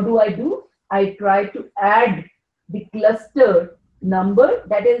 Now, what do? I try to add the cluster number,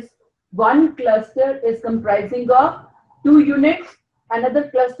 that is, one cluster is comprising of 2 units, another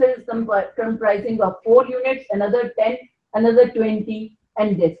cluster is comprising of 4 units, another 10, another 20.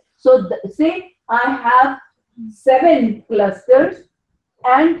 and this. So say I have 7 clusters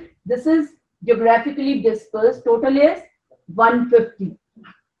and this is geographically dispersed. Total is 150.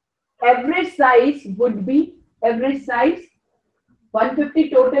 Average size would be, average size 150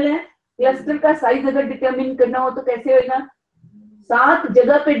 total है. Cluster का size अगर determine करना हो तो कैसे होगा? 7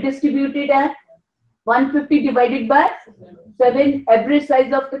 जगह पे डिस्ट्रीब्यूटेड है. 150 divided by 7. Average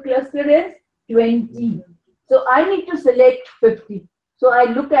size of the cluster is 20. So I need to select 50. So I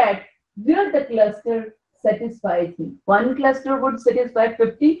look at where the cluster satisfies me. One cluster would satisfy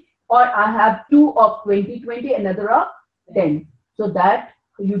 50, or I have 2 of 20, another of 10. So that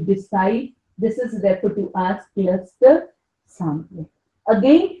you decide. This is referred to as cluster sampling.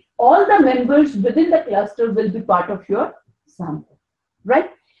 Again, all the members within the cluster will be part of your sample,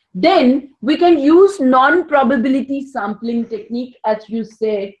 right? Then we can use non-probability sampling technique, as you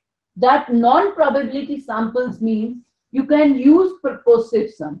said. That non-probability samples means you can use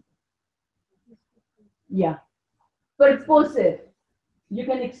purposive sample. Yeah, purposive. You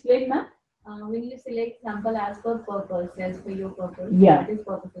can explain, ma'am? When you select sample as per purpose, as per your purpose, Yeah. that is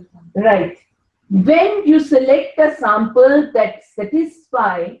purposive sample. Right. When you select a sample that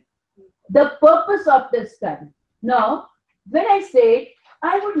satisfies the purpose of the study. Now, when I say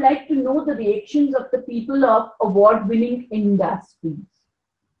I would like to know the reactions of the people of award-winning industries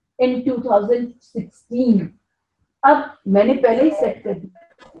in 2016. अब मैंने पहले ही set कर दिया.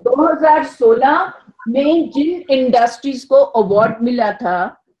 2016 में जिन industries को award मिला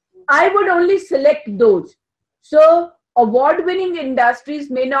था, I would only select those. So award-winning industries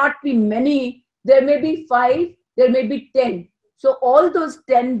may not be many. There may be 5, there may be 10. So all those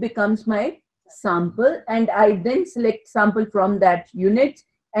 10 becomes my sample, and I then select sample from that unit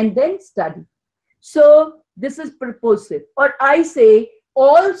and then study. So this is purposive. Or I say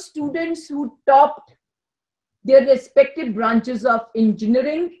all students who topped their respective branches of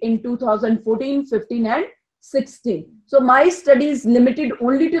engineering in 2014, 15 and 16. So my study is limited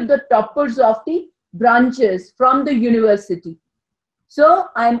only to the toppers of the branches from the university. So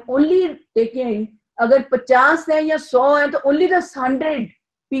I'm only taking, agar 50 hai ya 100 hai, to only the 100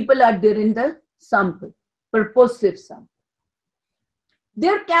 people are there in the sample, purposive sample.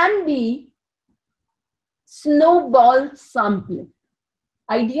 There can be snowball sampling.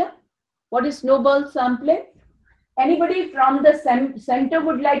 Idea? What is snowball sampling? Anybody from the center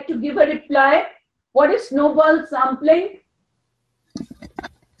would like to give a reply? What is snowball sampling?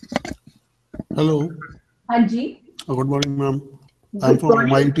 Hello. Hanji. Good morning, ma'am. I'm from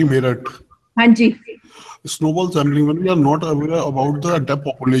MIT Meerut. Hanji. Snowball sampling, when we are not aware about the deaf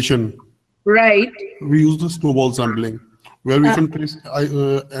population, right, we use the snowball sampling, where we can trace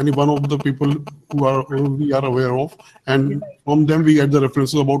any one of the people who we are aware of, and from them we get the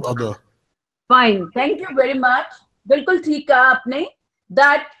references about other. Fine. Thank you very much. बिल्कुल ठीक कहा आपने.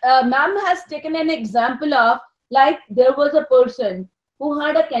 That ma'am has taken an example of, like, there was a person who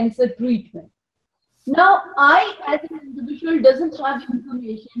had a cancer treatment. Now, I as an individual doesn't have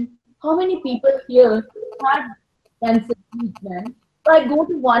information how many people here had cancer treatment. So I go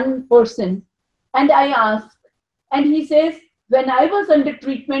to one person and I ask, and he says, when I was under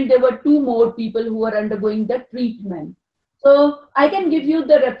treatment, there were 2 more people who were undergoing the treatment. So I can give you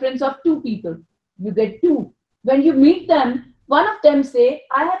the reference of 2 people. You get 2. When you meet them, one of them say,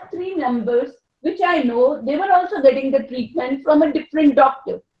 I have 3 members, which I know they were also getting the treatment from a different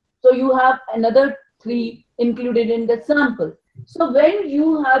doctor. So you have another 3 included in the sample. So when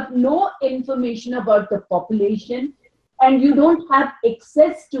you have no information about the population and you don't have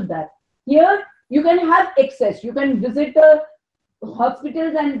access to that, here you can have access. You can visit the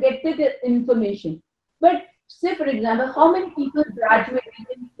hospitals and get the information. But say, for example, how many people graduated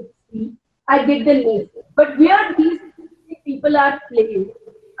in 60? I get the list. But where these people are placed,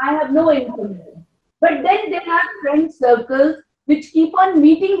 I have no information. But then there are friend circles which keep on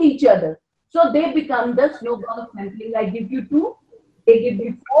meeting each other. So they become the snowball sampling. I give you 2, they give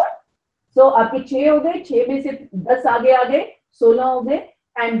you 4. So आपके 6 हो गए, 6 में से 10 आगे 16 हो गए,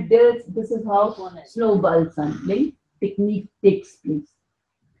 and this is how snowball sampling technique takes place.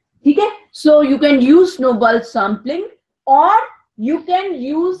 Okay? So you can use snowball sampling, or you can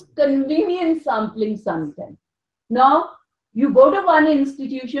use convenience sampling sometimes. Now, you go to one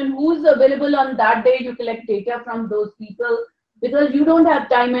institution who is available on that day, you collect data from those people because you don't have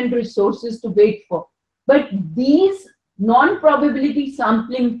time and resources to wait for. But these non-probability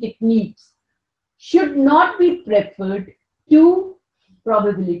sampling techniques should not be preferred to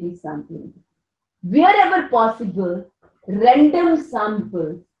probability sampling. Wherever possible, random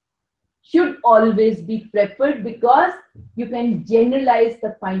samples should always be preferred because you can generalize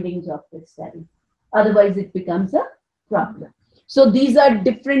the findings of the study. Otherwise, it becomes a problem. So these are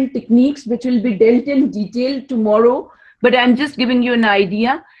different techniques which will be dealt in detail tomorrow, but I'm just giving you an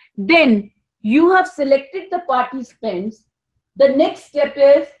idea. Then you have selected the participants. The next step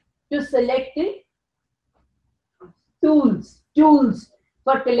is to select the tools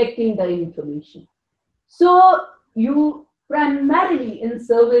for collecting the information. So you primarily in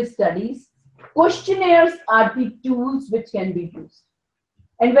survey studies, questionnaires are the tools which can be used.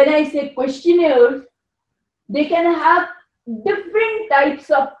 And when I say questionnaires, they can have different types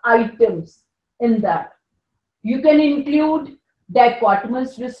of items in that. You can include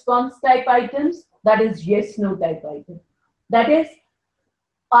dichotomous response type items, that is yes, no type item. That is,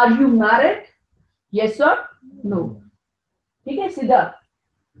 are you married? Yes or no. Okay, Siddha.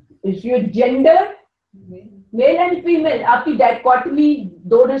 Is your gender male and female? आपकी dichotomy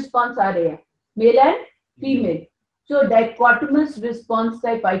दो response आ रहे हैं, male and female. So dichotomous response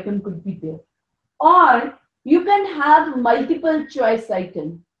type item could be there. Or you can have multiple choice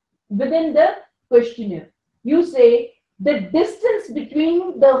item within the questionnaire. You say the distance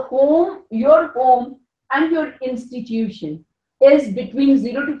between the home, your home and your institution is between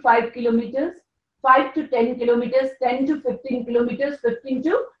 0 to 5 kilometers, 5 to 10 kilometers, 10 to 15 kilometers, 15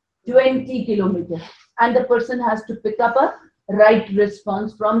 to 20 kilometers. And the person has to pick up a right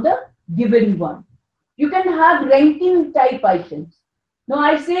response from the given one. You can have ranking type items. Now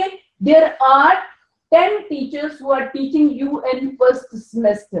I say there are 10 teachers who are teaching you in first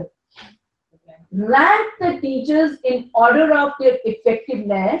semester. Rank the teachers in order of their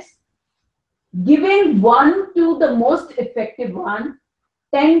effectiveness, giving 1 to the most effective one,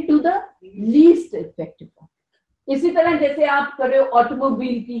 10 to the least effective one. इसी तरह जैसे आप कर रहे हो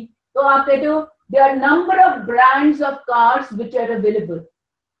automobile की, तो आप कहते हो there are number of brands of cars which are available.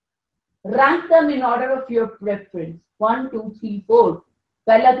 Rank them in order of your preference. 1, 2, 3, 4.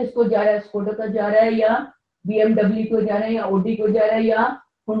 पहला किसको जा रहा है? स्कोडा का जा रहा है या BMW को जा रहा है या ऑडी को जा रहा है या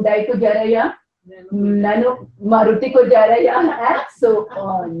हुंडई को जा रहा है या नैनो मारुति को जा रहा है या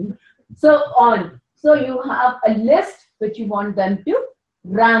and so on. So you have a list which you want them to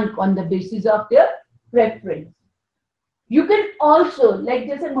rank on the basis of their preference. You can also, like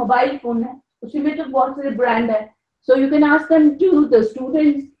जैसे मोबाइल फोन है, उसी में तो बहुत सारे ब्रांड है. So you can ask them to, the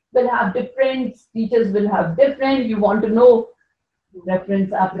students will have different, teachers will have different. You want to know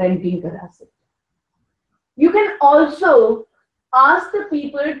reference आप ranking करा सकते. You can also ask the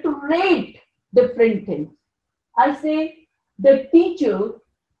people to rate different things. I say the teacher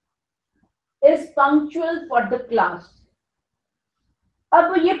is punctual for the class.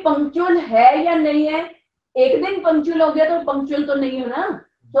 अब ये punctual है या नहीं है? एक दिन punctual हो गया तो punctual तो नहीं हो ना.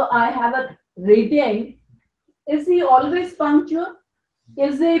 So I have a rating. Is he always punctual?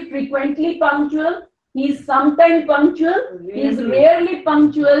 Is he frequently punctual? He is sometimes punctual. He is rarely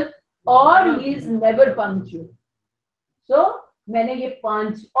punctual, or he is never punctual. So मैंने ये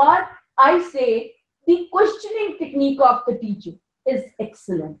 5. और I say the questioning technique of the teacher is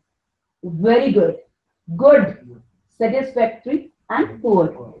excellent, very good, satisfactory, and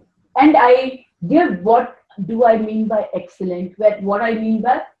poor. And I give what do I mean by excellent, what I mean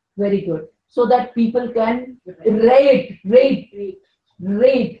by very good, so that people can rate.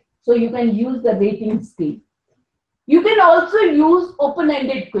 So you can use the rating scale. You can also use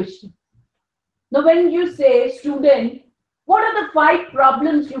open-ended questions. Now when you say, student, what are the 5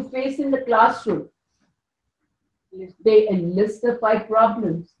 problems you face in the classroom? They list the 5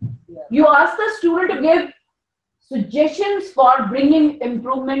 problems. You ask the student to give suggestions for bringing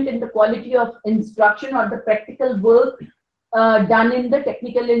improvement in the quality of instruction or the practical work done in the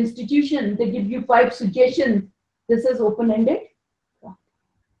technical institution. They give you 5 suggestions. This is open-ended.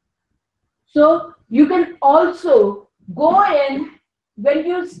 So you can also go in, when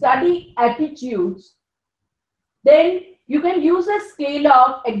you study attitudes, then you can use a scale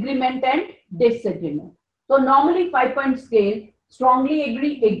of agreement and disagreement. So normally 5-point scale: strongly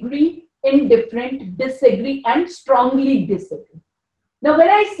agree, indifferent, disagree, and strongly disagree. Now when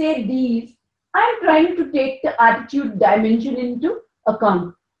I say these, I'm trying to take the attitude dimension into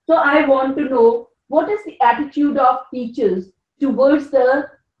account. So I want to know what is the attitude of teachers towards the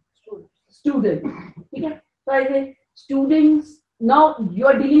student. Okay? So I say students, now you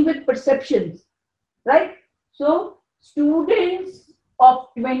are dealing with perceptions, right? So students of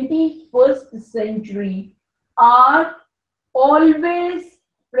 21st century are always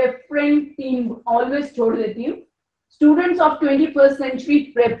preferring team, always छोड़ देती हूँ. Students of 21st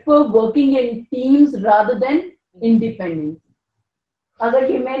century prefer working in teams rather than independent.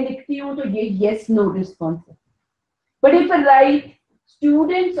 अगर ये मैं लिखती हूँ तो ये yes no response है. But if I write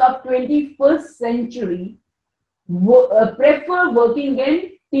students of 21st century prefer working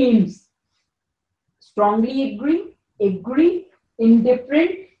in teams, strongly agree,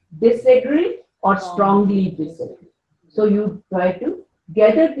 indifferent, disagree, or strongly disagree. So you try to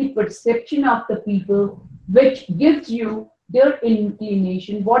gather the perception of the people, which gives you their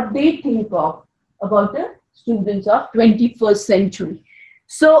inclination, what they think of about the students of 21st century.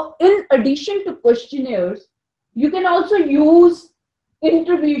 So in addition to questionnaires, you can also use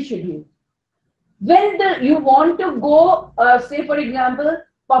interview schedule. When you want to go, say for example,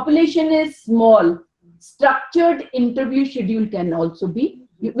 population is small, structured interview schedule can also be,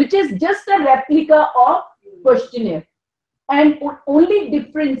 which is just a replica of questionnaire. And only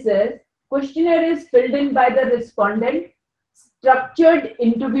difference is questionnaire is filled in by the respondent, structured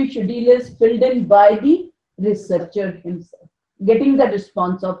interview schedule is filled in by the researcher himself, getting the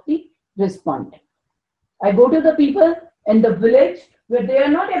response of the respondent. I go to the people in the village where they are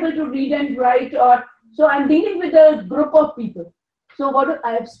not able to read and write, or so I'm dealing with a group of people. So what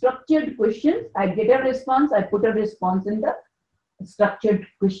I have structured questions, I get a response, I put a response in the structured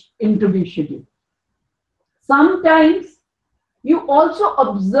interview schedule. Sometimes you also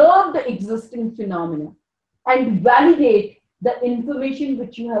observe the existing phenomena and validate the information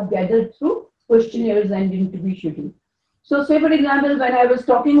which you have gathered through questionnaires and interview schedule. So say for example, when I was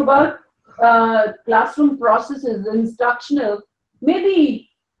talking about classroom processes, instructional,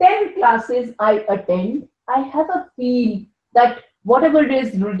 maybe 10 classes I attend, I have a feel that whatever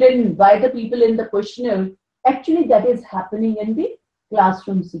is written by the people in the questionnaire, actually that is happening in the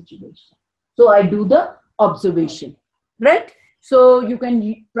classroom situation. So I do the observation, right? So you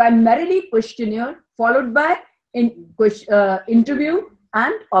can primarily questionnaire followed by interview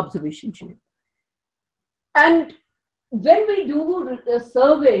and observation. And when we do a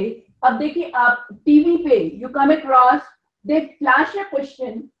survey, अब देखिए आप TV पे you come across, they flash a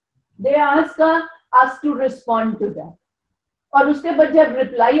question, they ask us to respond to that. और उसके बाद जब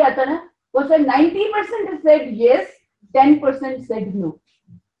reply आता ना, वो said 90% said yes, 10% said no.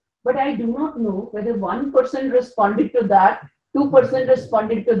 But I do not know whether 1% responded to that, 2%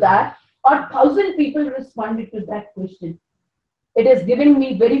 responded to that, or 1,000 people responded to that question. It is giving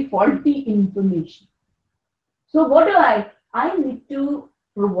me very faulty information. So what do I need to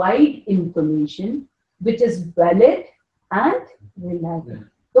provide information which is valid and reliable.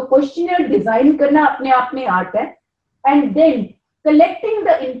 So questionnaire design करना अपने आप में art है, and then collecting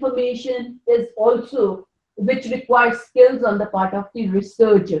the information is also which requires skills on the part of the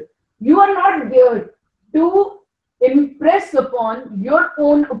researcher. You are not there to impress upon your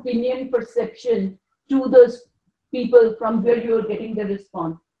own opinion, perception to those people from where you are getting the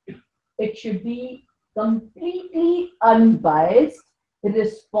response. It should be completely unbiased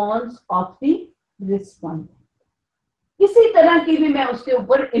response of the respondent. किसी तरह की भी मैं उसके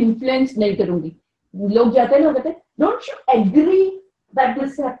ऊपर influence नहीं करूंगी. लोग जाते हैं, लोग कहते हैं, don't you agree that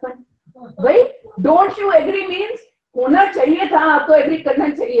this happened? Right? Don't you agree means होना चाहिए था, आपको agree करना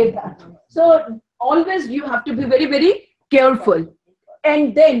चाहिए था. So always you have to be very, very careful.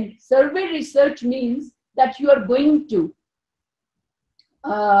 And then survey research means that you are going to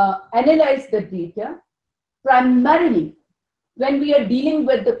analyze the data primarily when we are dealing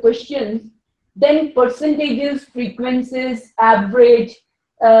with the questions, then percentages, frequencies, average,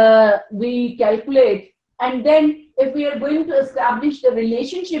 we calculate. And then if we are going to establish the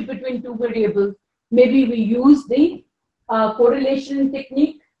relationship between two variables, maybe we use the correlation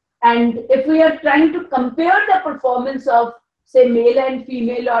technique. And if we are trying to compare the performance of, say, male and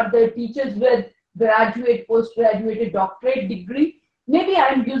female, or the teachers with graduate, postgraduate, doctorate degree, maybe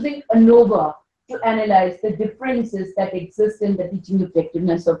I'm using ANOVA to analyze the differences that exist in the teaching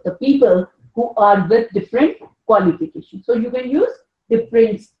effectiveness of the people who are with different qualifications. So you can use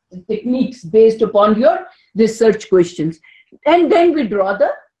different techniques based upon your research questions. And then we draw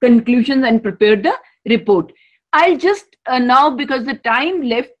the conclusions and prepare the report. I'll just now, because the time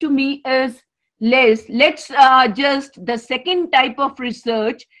left to me is less, let's just the second type of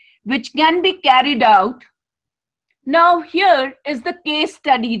research which can be carried out. Now here is the case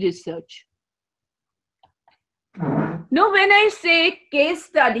study research. Now when I say case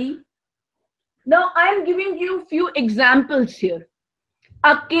study, now I'm giving you few examples here.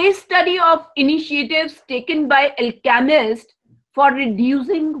 A case study of initiatives taken by alchemists for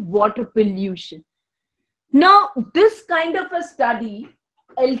reducing water pollution. Now this kind of a study,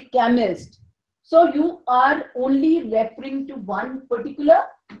 alchemist, so you are only referring to one particular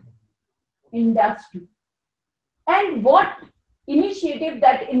industry. And what initiative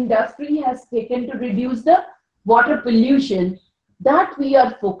that industry has taken to reduce the water pollution, that we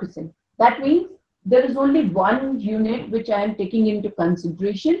are focusing. That means there is only one unit which I am taking into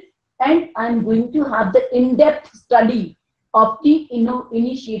consideration, and I'm going to have the in-depth study of the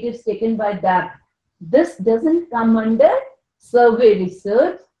initiatives taken by that. This doesn't come under survey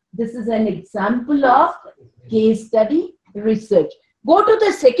research. This is an example of case study research. Go to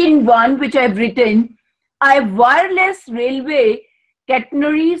the second one, which I've written, a wireless railway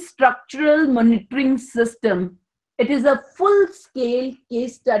catenary structural monitoring system. It is a full-scale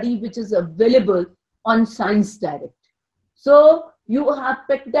case study which is available on Science Direct. So you have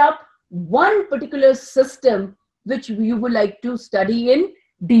picked up one particular system which you would like to study in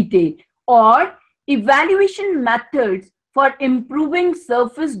detail, or evaluation methods for improving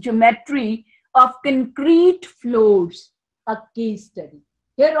surface geometry of concrete floors, a case study.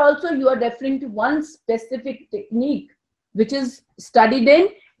 Here also you are referring to one specific technique which is studied in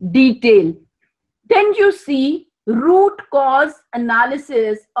detail. Then you see root cause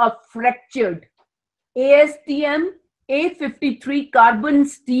analysis of fractured ASTM A53 carbon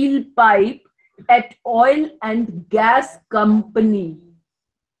steel pipe at oil and gas company.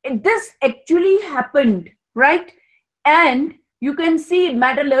 This actually happened, right? And you can see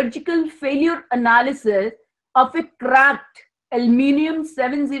metallurgical failure analysis of a cracked aluminium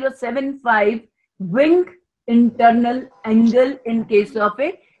 7075 wing internal angle in case of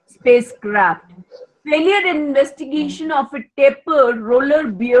a spacecraft. Failure investigation of a tapered roller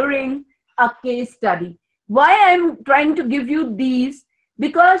bearing, a case study. Why I'm trying to give you these?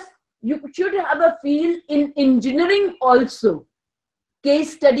 Because you should have a feel in engineering also.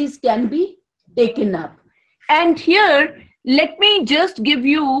 Case studies can be taken up. And here, let me just give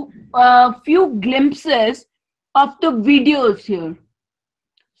you a few glimpses of the videos here.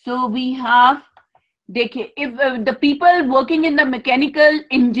 So we have, if the people working in the mechanical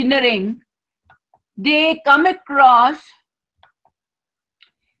engineering, they come across,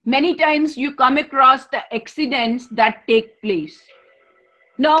 many times you come across the accidents that take place.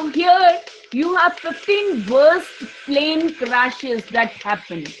 Now here you have 15 worst plane crashes that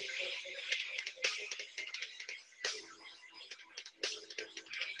happen.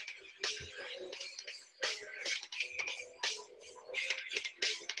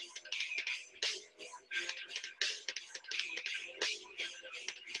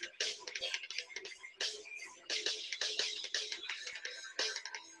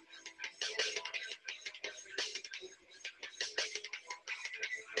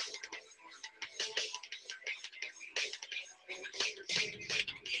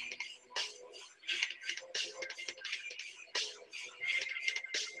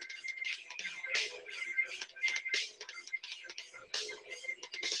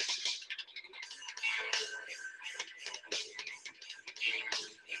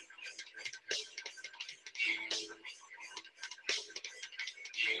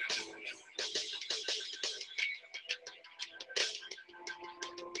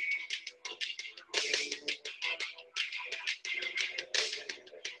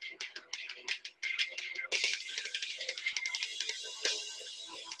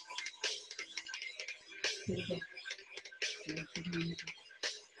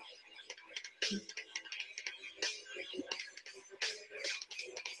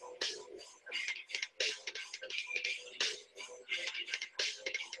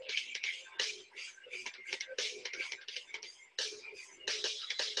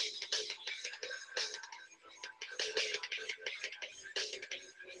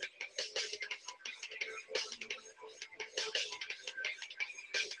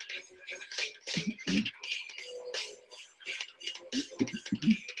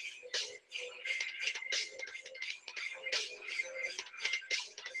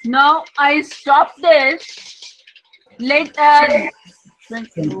 Now I stop this. Let us.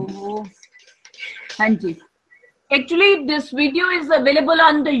 Actually, this video is available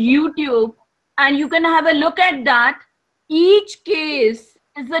on the YouTube, and you can have a look at that. Each case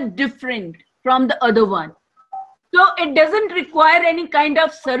is a different from the other one. So it doesn't require any kind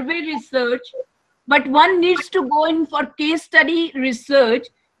of survey research, but one needs to go in for case study research.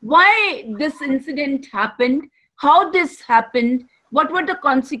 Why this incident happened, how this happened, what were the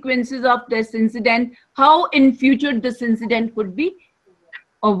consequences of this incident, how in future this incident could be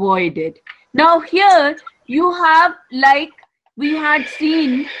avoided. Now here you have, like we had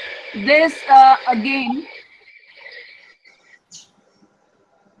seen this again.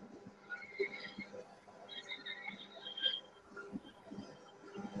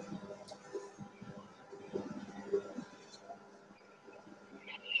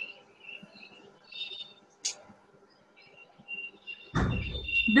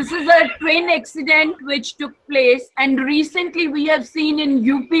 This is a train accident which took place, and recently we have seen in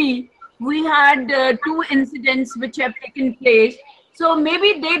UP, we had 2 incidents which have taken place. So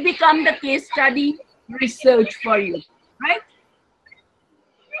maybe they become the case study research for you, right?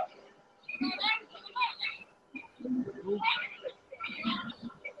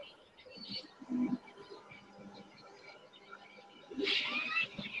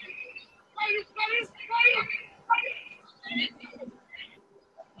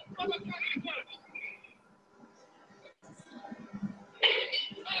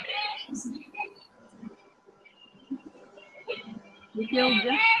 क्या हो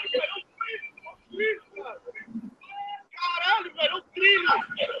गया?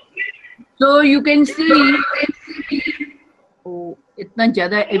 So you can see, oh, itna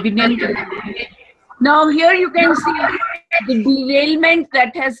zyada evident. Now here you can see the derailment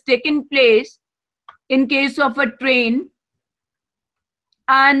that has taken place in case of a train,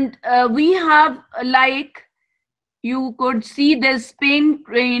 and we have like, you could see the Spain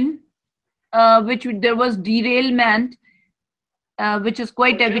train, which there was derailment, which is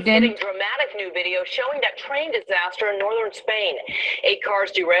quite evident. Dramatic new video showing that train disaster in northern Spain. 8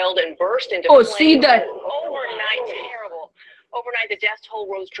 cars derailed and burst into Oh, flames. see that. Overnight, terrible. Overnight, the death toll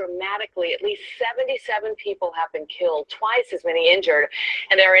rose dramatically. At least 77 people have been killed, twice as many injured.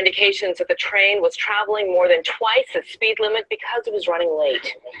 And there are indications that the train was traveling more than twice the speed limit because it was running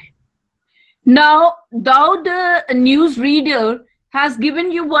late. Now, though the newsreader has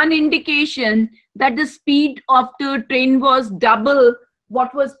given you one indication that the speed of the train was double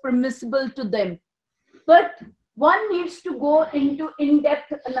what was permissible to them, but one needs to go into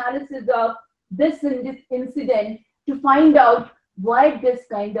in-depth analysis of this incident to find out why this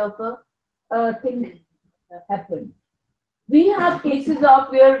kind of a thing happened. We have cases of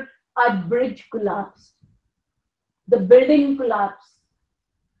where a bridge collapsed, the building collapsed.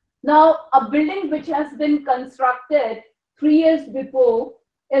 Now, a building which has been constructed 3 years before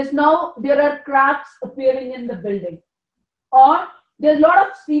is now, there are cracks appearing in the building, or there's a lot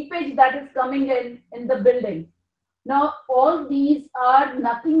of seepage that is coming in the building. Now, all these are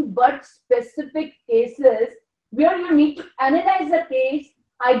nothing but specific cases where you need to analyze the case,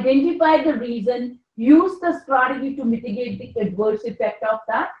 identify the reason, use the strategy to mitigate the adverse effect of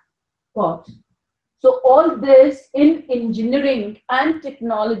that cause. So all this in engineering and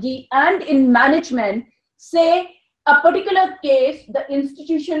technology and in management, say a particular case, the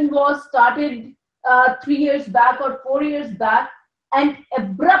institution was started 3 years back or 4 years back, and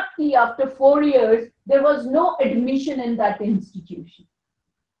abruptly after 4 years, there was no admission in that institution.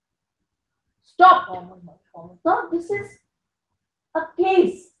 Stop. Now this is a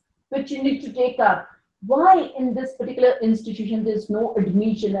case which you need to take up. Why in this particular institution there is no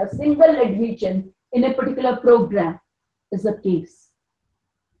admission, a single admission in a particular program is a case.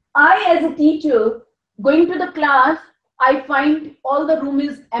 I, as a teacher, going to the class, I find all the room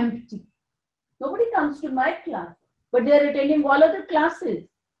is empty. Nobody comes to my class, but they are attending all other classes.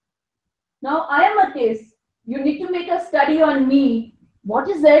 Now I am a case. You need to make a study on me. What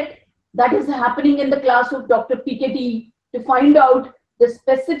is it that is happening in the class of Dr. Piketty to find out the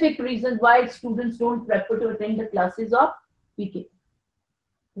specific reasons why students don't prefer to attend the classes of Piketty.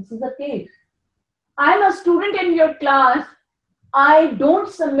 This is a case. I'm a student in your class. I don't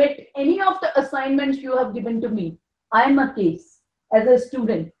submit any of the assignments you have given to me. I'm a case. As a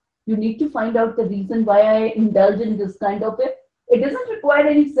student, you need to find out the reason why I indulge in this kind of it. It doesn't require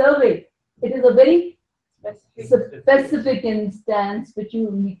any survey. It is a very specific instance which you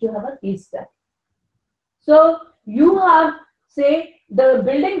need to have a case study. So you have, say, the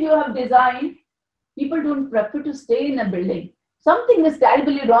building you have designed, people don't prefer to stay in a building. Something is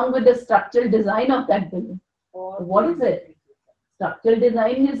terribly wrong with the structural design of that building. Or what is it? Structural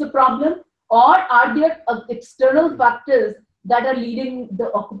design is a problem, or are there external factors that are leading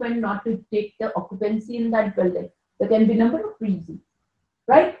the occupant not to take the occupancy in that building? There can be a number of reasons,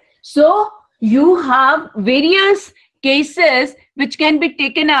 right? So you have various cases which can be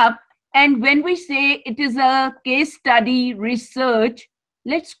taken up, and when we say it is a case study research,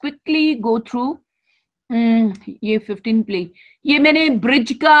 let's quickly go through. ये 15 play. ये मैंने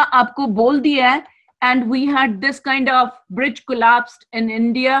bridge का आपको बोल दिया है, and we had this kind of bridge collapsed in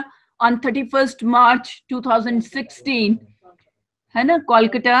India on 31st March 2016, है ना,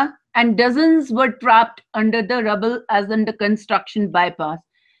 Kolkata, and dozens were trapped under the rubble as under construction bypass.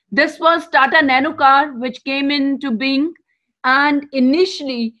 This was Tata Nano car which came into being, and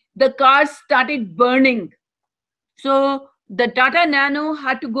initially the cars started burning. So the Tata Nano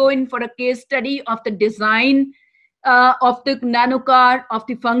had to go in for a case study of the design of the nano car, of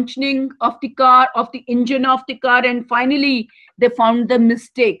the functioning of the car, of the engine of the car, and finally they found the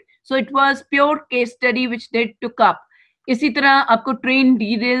mistake. So it was pure case study which they took up. इसी तरह आपको train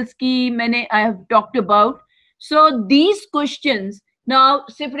derails की मैंने I have talked about. So these questions, now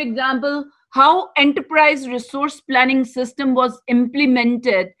say for example, how enterprise resource planning system was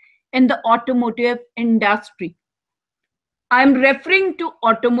implemented in the automotive industry. I'm referring to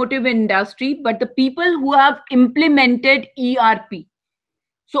automotive industry, but the people who have implemented ERP.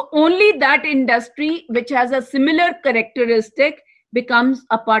 So only that industry which has a similar characteristic becomes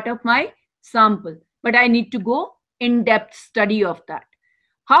a part of my sample. But I need to go in-depth study of that.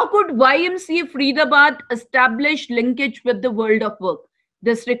 How could YMCA Faridabad establish linkage with the world of work?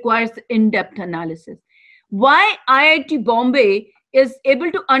 This requires in-depth analysis. Why IIT Bombay is able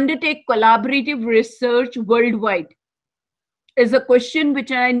to undertake collaborative research worldwide is a question which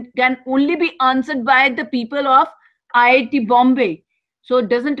can only be answered by the people of IIT Bombay. So it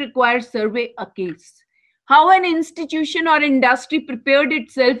doesn't require survey a case. How an institution or industry prepared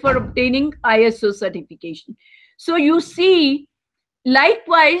itself for obtaining ISO certification. So you see,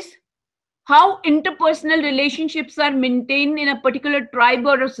 likewise, how interpersonal relationships are maintained in a particular tribe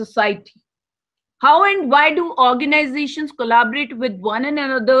or a society. How and why do organizations collaborate with one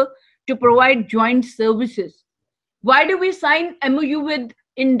another to provide joint services? Why do we sign MOU with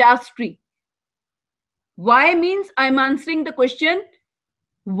industry? Why means I'm answering the question.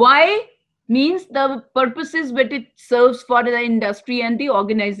 Why means the purposes that it serves for the industry and the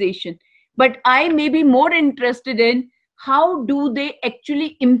organization. But I may be more interested in how do they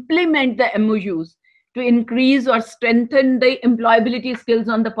actually implement the MOUs to increase or strengthen the employability skills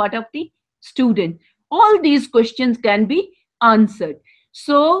on the part of the student. All these questions can be answered.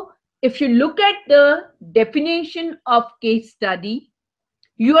 So if you look at the definition of case study,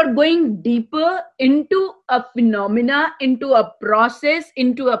 you are going deeper into a phenomena, into a process,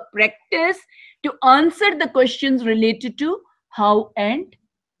 into a practice to answer the questions related to how and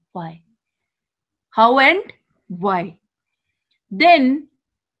why. How and why. Then,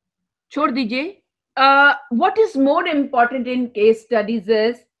 chhod dijiye, what is more important in case studies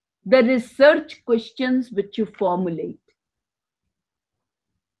is the research questions which you formulate.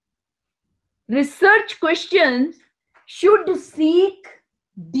 Research questions should seek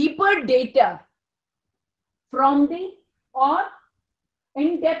deeper data from the or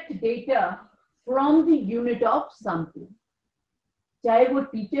in-depth data from the unit of something. चाहे वो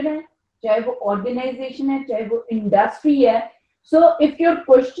teacher है, चाहे वो organization है, चाहे वो industry है. So if your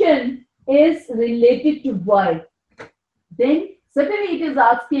question is related to why, then certainly it is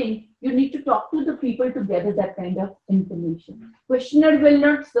asking, you need to talk to the people to gather that kind of information. Questionnaire will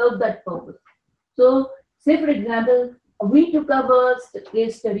not serve that purpose. So say for example, we took our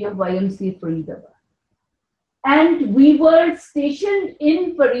case study of YMCA Faridabad. And we were stationed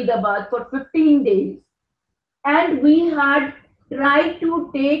in Faridabad for 15 days. And we had tried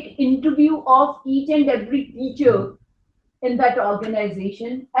to take interview of each and every teacher in that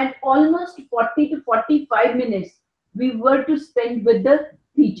organization. And almost 40 to 45 minutes we were to spend with the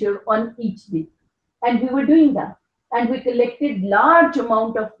teacher on each day. And we were doing that. And we collected large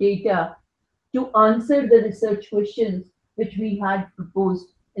amount of data to answer the research questions which we had proposed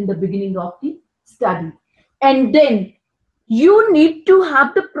in the beginning of the study. And then you need to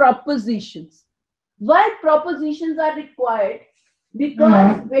have the propositions. Why propositions are required?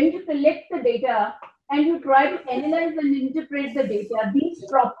 Because when you collect the data and you try to analyze and interpret the data, these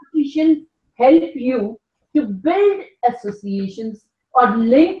propositions help you to build associations or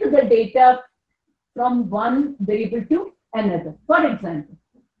link the data from one variable to another. For example,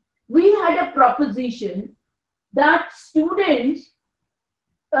 we had a proposition that students,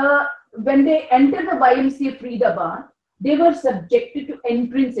 when they enter the YMCA Faridabad, they were subjected to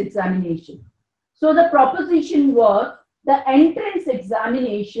entrance examination. So the proposition was the entrance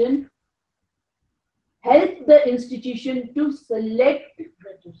examination helped the institution to select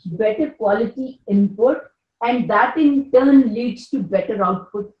better quality input, and that in turn leads to better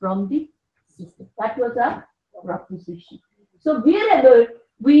output from the system. That was our proposition. So wherever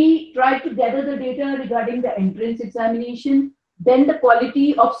we try to gather the data regarding the entrance examination, then the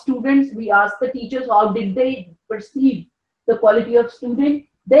quality of students, we ask the teachers how did they perceive the quality of student,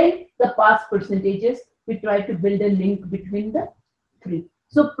 then the pass percentages, we try to build a link between the three.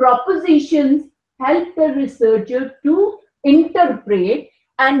 So propositions help the researcher to interpret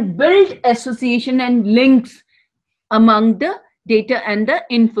and build association and links among the data and the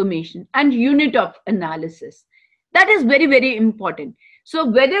information and unit of analysis. That is very, very important. So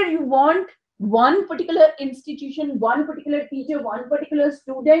whether you want one particular institution, one particular teacher, one particular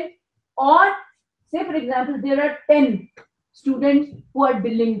student, or say for example, there are 10 students who are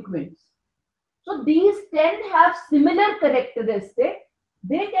delinquents. So these 10 have similar characteristics.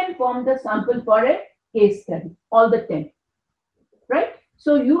 They can form the sample for a case study, all the 10, right?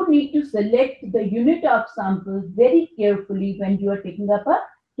 So you need to select the unit of sample very carefully when you are taking up a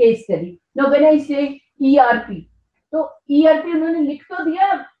case study. Now when I say ERP, so ERP उन्होंने लिख तो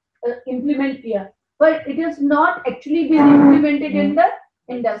दिया, implement किया, but it has not actually been implemented in the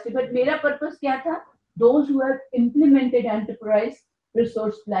industry. But मेरा purpose क्या था? Those who have implemented enterprise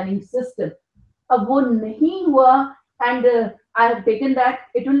resource planning system. अब वो नहीं हुआ, and I have taken that,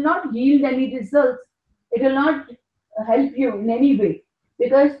 it will not yield any results. It will not help you in any way.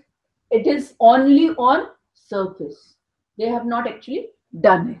 because it is only on surface. They have not actually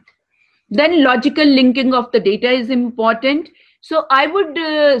done it. Then logical linking of the data is important. So I would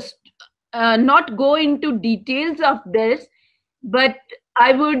not go into details of this, but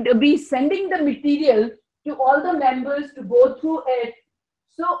I would be sending the material to all the members to go through it.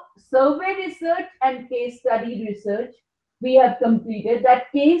 So survey research and case study research we have completed.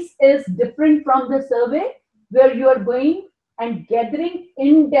 That case is different from the survey, where you are going and gathering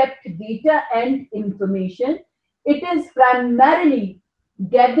in-depth data and information. It is primarily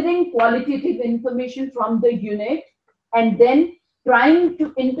gathering qualitative information from the unit and then trying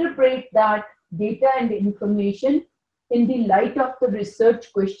to interpret that data and information in the light of the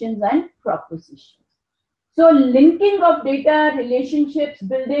research questions and propositions. So linking of data, relationships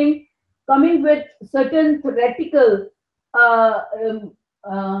building, coming with certain theoretical, I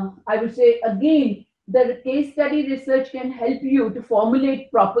would say again, the case study research can help you to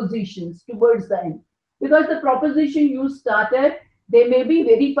formulate propositions towards the end. Because the proposition you started, they may be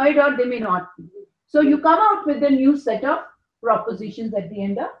verified or they may not be. So you come out with a new set of propositions at the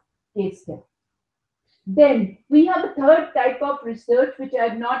end of case study. Then we have a third type of research, which I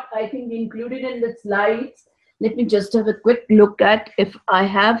have not, I think, included in the slides. Let me just have a quick look at if I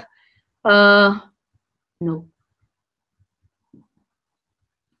have, no,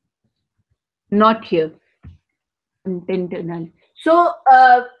 not here, content analysis. So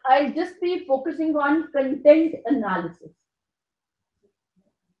I'll just be focusing on content analysis.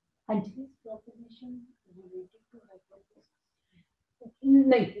 And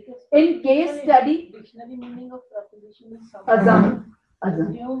in case study, dictionary meaning of proposition is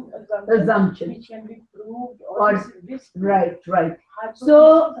assumption, which can be proved or right.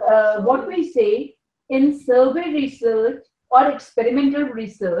 So what we say in survey research or experimental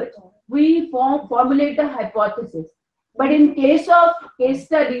research, we formulate a hypothesis. But in case of case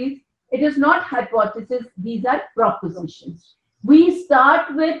studies, it is not hypothesis, these are propositions. We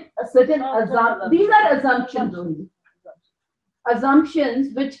start with a certain assumption. These are assumptions only.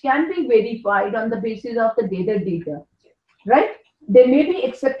 Assumptions which can be verified on the basis of the data, right? They may be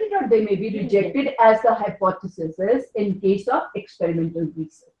accepted or they may be rejected as the hypothesis is in case of experimental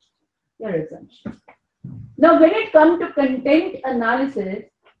research. Their assumptions. Now, when it comes to content analysis,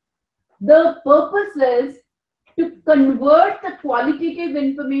 the purpose is to convert the qualitative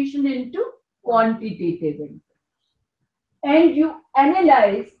information into quantitative information. And you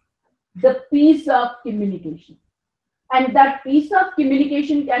analyze the piece of communication. And that piece of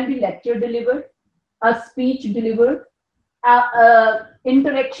communication can be lecture delivered, a speech delivered,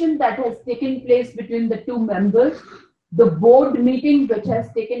 interaction that has taken place between the two members, the board meeting which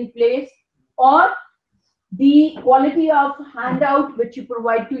has taken place, or the quality of handout which you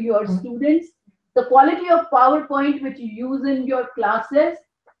provide to your students, the quality of PowerPoint which you use in your classes,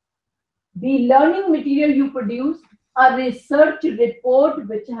 the learning material you produce, a research report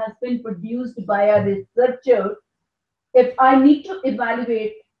which has been produced by a researcher. If I need to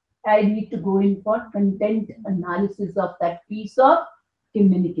evaluate, I need to go in for content analysis of that piece of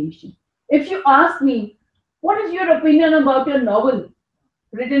communication. If you ask me, what is your opinion about a novel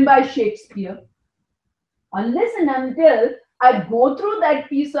written by Shakespeare? Unless and until I go through that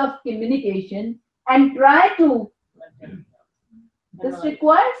piece of communication and try to, this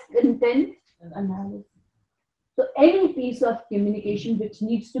requires content analysis. So any piece of communication which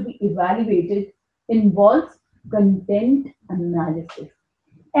needs to be evaluated involves content analysis.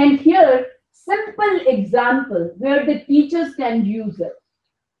 And here, simple example where the teachers can use it.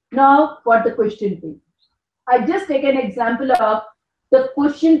 Now, for the question papers. I just take an example of the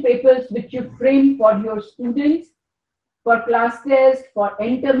question papers which you frame for your students, for class test, for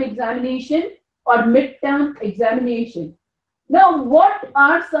end-term examination, or mid-term examination. Now, what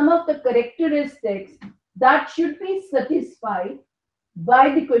are some of the characteristics that should be satisfied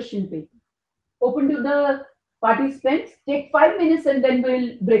by the question paper? Open to the participants, take 5 minutes and then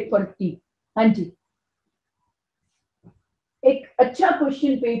we'll break for tea. Hanji. एक अच्छा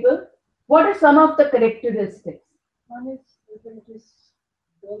question paper. What are some of the characteristics? One is it is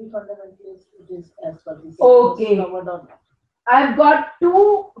very fundamental. It is as per the okay. I've got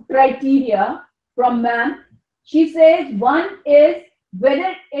two criteria from ma'am. She says one is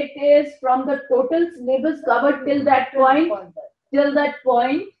whether it is from the total syllabus covered till that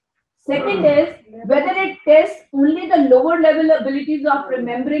point. Second is whether it tests only the lower level abilities of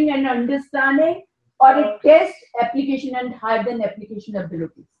remembering and understanding, or it tests application and higher than application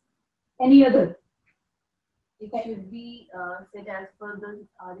abilities. Any other? It should be set as per the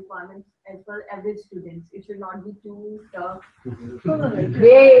requirements as per average students. It should not be too tough.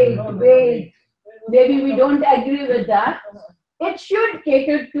 Wait. Maybe we don't agree with that. it should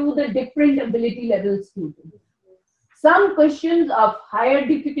cater to the different ability level students. Some questions of higher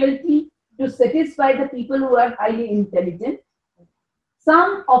difficulty to satisfy the people who are highly intelligent.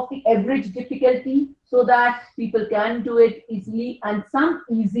 Some of the average difficulty so that people can do it easily, and some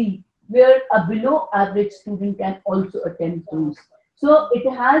easy where a below average student can also attempt those. So it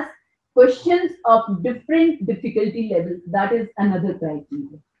has questions of different difficulty levels. That is another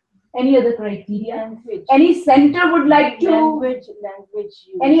criteria. Any other criteria? Language. Any center would like to? Language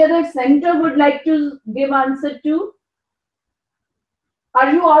use. Any other center would like to give answer to?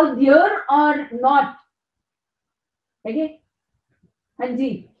 Are you all there or not? Okay.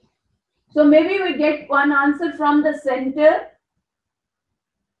 Hanji. So maybe we get one answer from the center.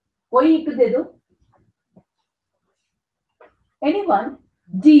 Koi ek de do. Anyone?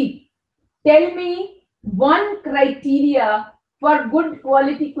 D. Tell me one criteria for good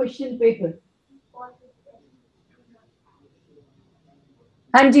quality question paper.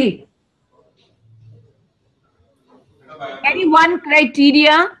 Hanji. Any one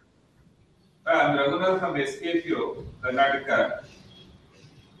criteria? I'm Raghunath from SKFU, Karnataka.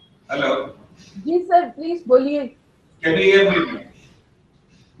 Hello. Ji sir, please boliye. Can you hear me?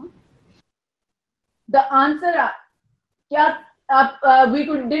 The answer, we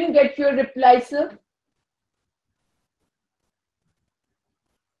didn't get your reply, sir.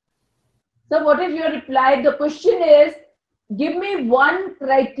 So what is your reply? The question is, give me one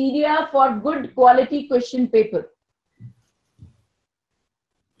criteria for good quality question paper.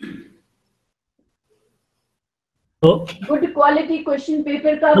 Hello. Good quality question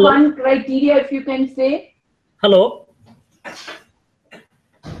paper ka Hello. one criteria, if you can say. Hello.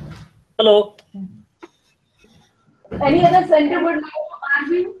 Hello. Any other center would like to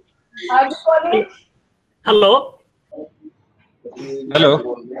argue? Argue for it? Hello.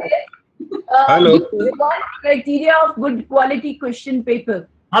 Hello. Hello. Give me one criteria of good quality question paper.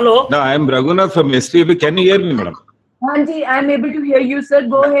 Hello. No, I am Raghunath from SKFU. Can you hear me, madam? Hanji, I am able to hear you, sir.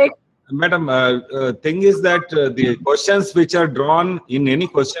 Go ahead. Madam, thing is that the questions which are drawn in any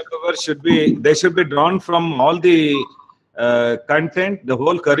question paper should be drawn from all the content, the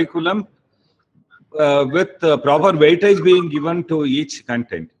whole curriculum, with proper weightage being given to each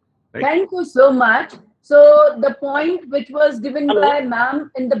content. Right? Thank you so much. So the point which was given Hello. by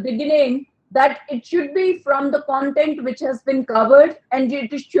ma'am in the beginning, that it should be from the content which has been covered, and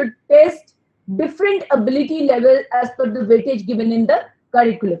it should test different ability level as per the weightage given in the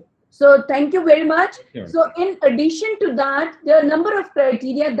curriculum. So thank you very much. Yeah. So in addition to that, there are a number of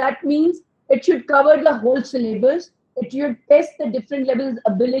criteria. That means it should cover the whole syllabus. It should test the different levels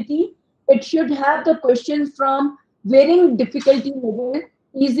of ability. It should have the questions from varying difficulty level,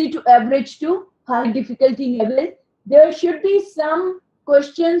 easy to average to high difficulty level. There should be some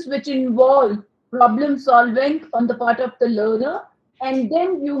questions which involve problem solving on the part of the learner. And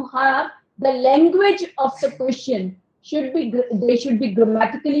then you have the language of the question. They should be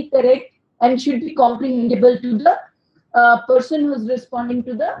grammatically correct and should be comprehensible to the person who is responding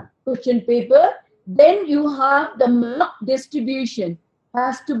to the question paper. Then you have the mark distribution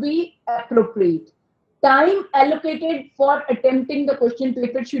has to be appropriate. Time allocated for attempting the question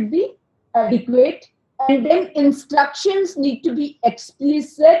paper should be adequate. And then instructions need to be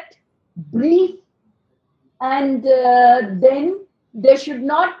explicit, brief, and then there should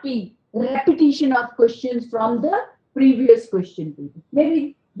not be repetition of questions from the previous question paper.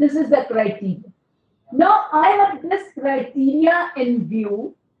 Maybe this is the criteria. Now I have this criteria in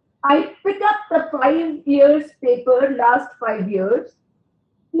view. I pick up the 5 years paper, last 5 years.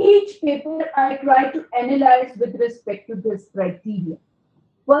 Each paper I try to analyze with respect to this criteria.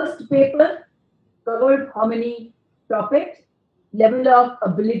 First paper covered how many topics, level of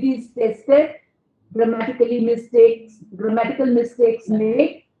abilities tested, grammatical mistakes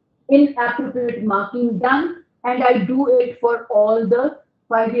made, inappropriate marking done, and I do it for all the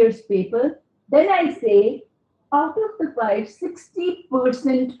 5 years paper. Then I say, out of the 5,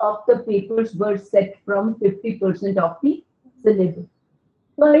 60% of the papers were set from 50% of the syllabus.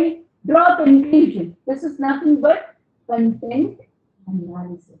 So I draw a conclusion. This is nothing but content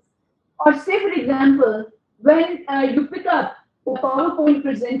analysis. Or say, for example, when you pick up the PowerPoint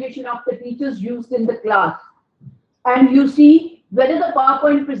presentation of the teachers used in the class, and you see whether the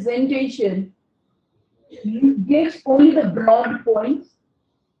PowerPoint presentation gives only the broad points,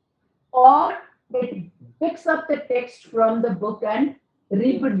 or it picks up the text from the book and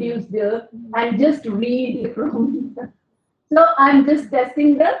reproduce there and just read it from. So I'm just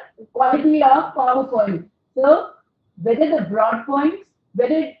testing the quality of PowerPoint. So whether the broad points,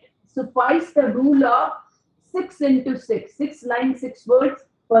 whether it suffice the rule of 6 into 6, 6 lines, 6 words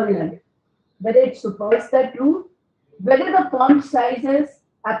per line, whether it suffice that rule, whether the font size is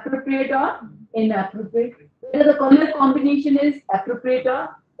appropriate or inappropriate, whether the color combination is appropriate or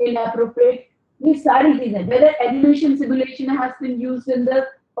inappropriate, these सारी चीजें, whether animation simulation has been used in the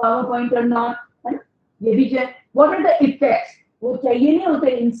PowerPoint or not, है ना? ये भी है. What are the effects? वो चाहिए नहीं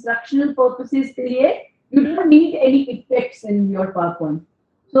होते instructional purposes के लिए. You don't need any effects in your PowerPoint.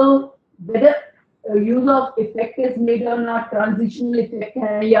 So whether use of effect is made or not, transitional effect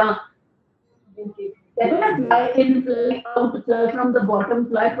है या fly in, fly out, fly from the bottom,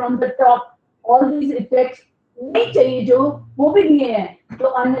 fly from the top, all these effects नहीं चाहिए जो वो भी दिए हैं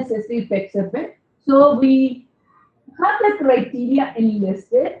तो unnecessary effects have been. So we have the criteria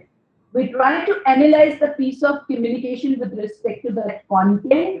enlisted. We try to analyze the piece of communication with respect to that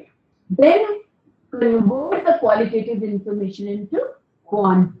content, then convert the qualitative information into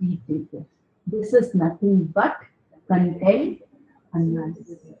quantitative. This is nothing but content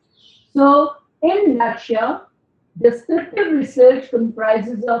analysis. So, in nutshell, descriptive research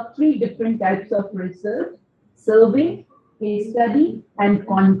comprises of 3 different types of research: survey, case study, and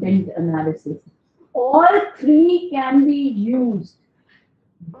content analysis. All 3 can be used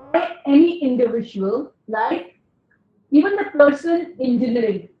by any individual, like even the person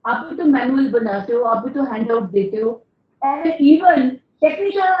engineering. आप भी तो manual बनाते हो, आप भी तो handout देते हो, and even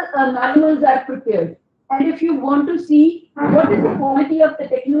technical manuals are prepared. And if you want to see what is the quality of the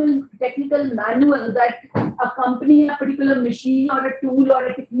technical manual that accompany a particular machine or a tool or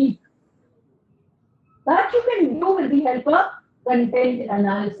a technique, that you can do with the help of content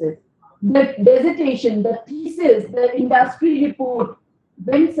analysis. The dissertation, the thesis, the industry report,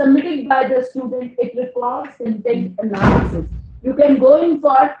 when submitted by the student, it requires content analysis. You can go in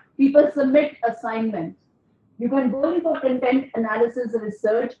for, people submit assignments. You can go in for content analysis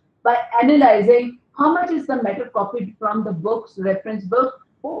research by analyzing how much is the matter copied from the books, reference book,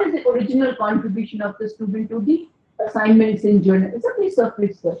 what is the original contribution of the student to the assignments in journal. It's a piece of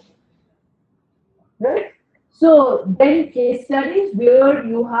research. Right? So then case studies where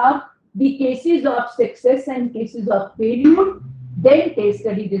you have the cases of success and cases of failure, then case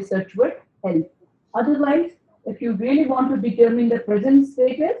study research would help. Otherwise, if you really want to determine the present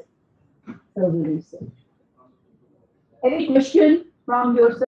status, survey research. Any question from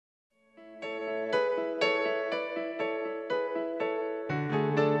your side?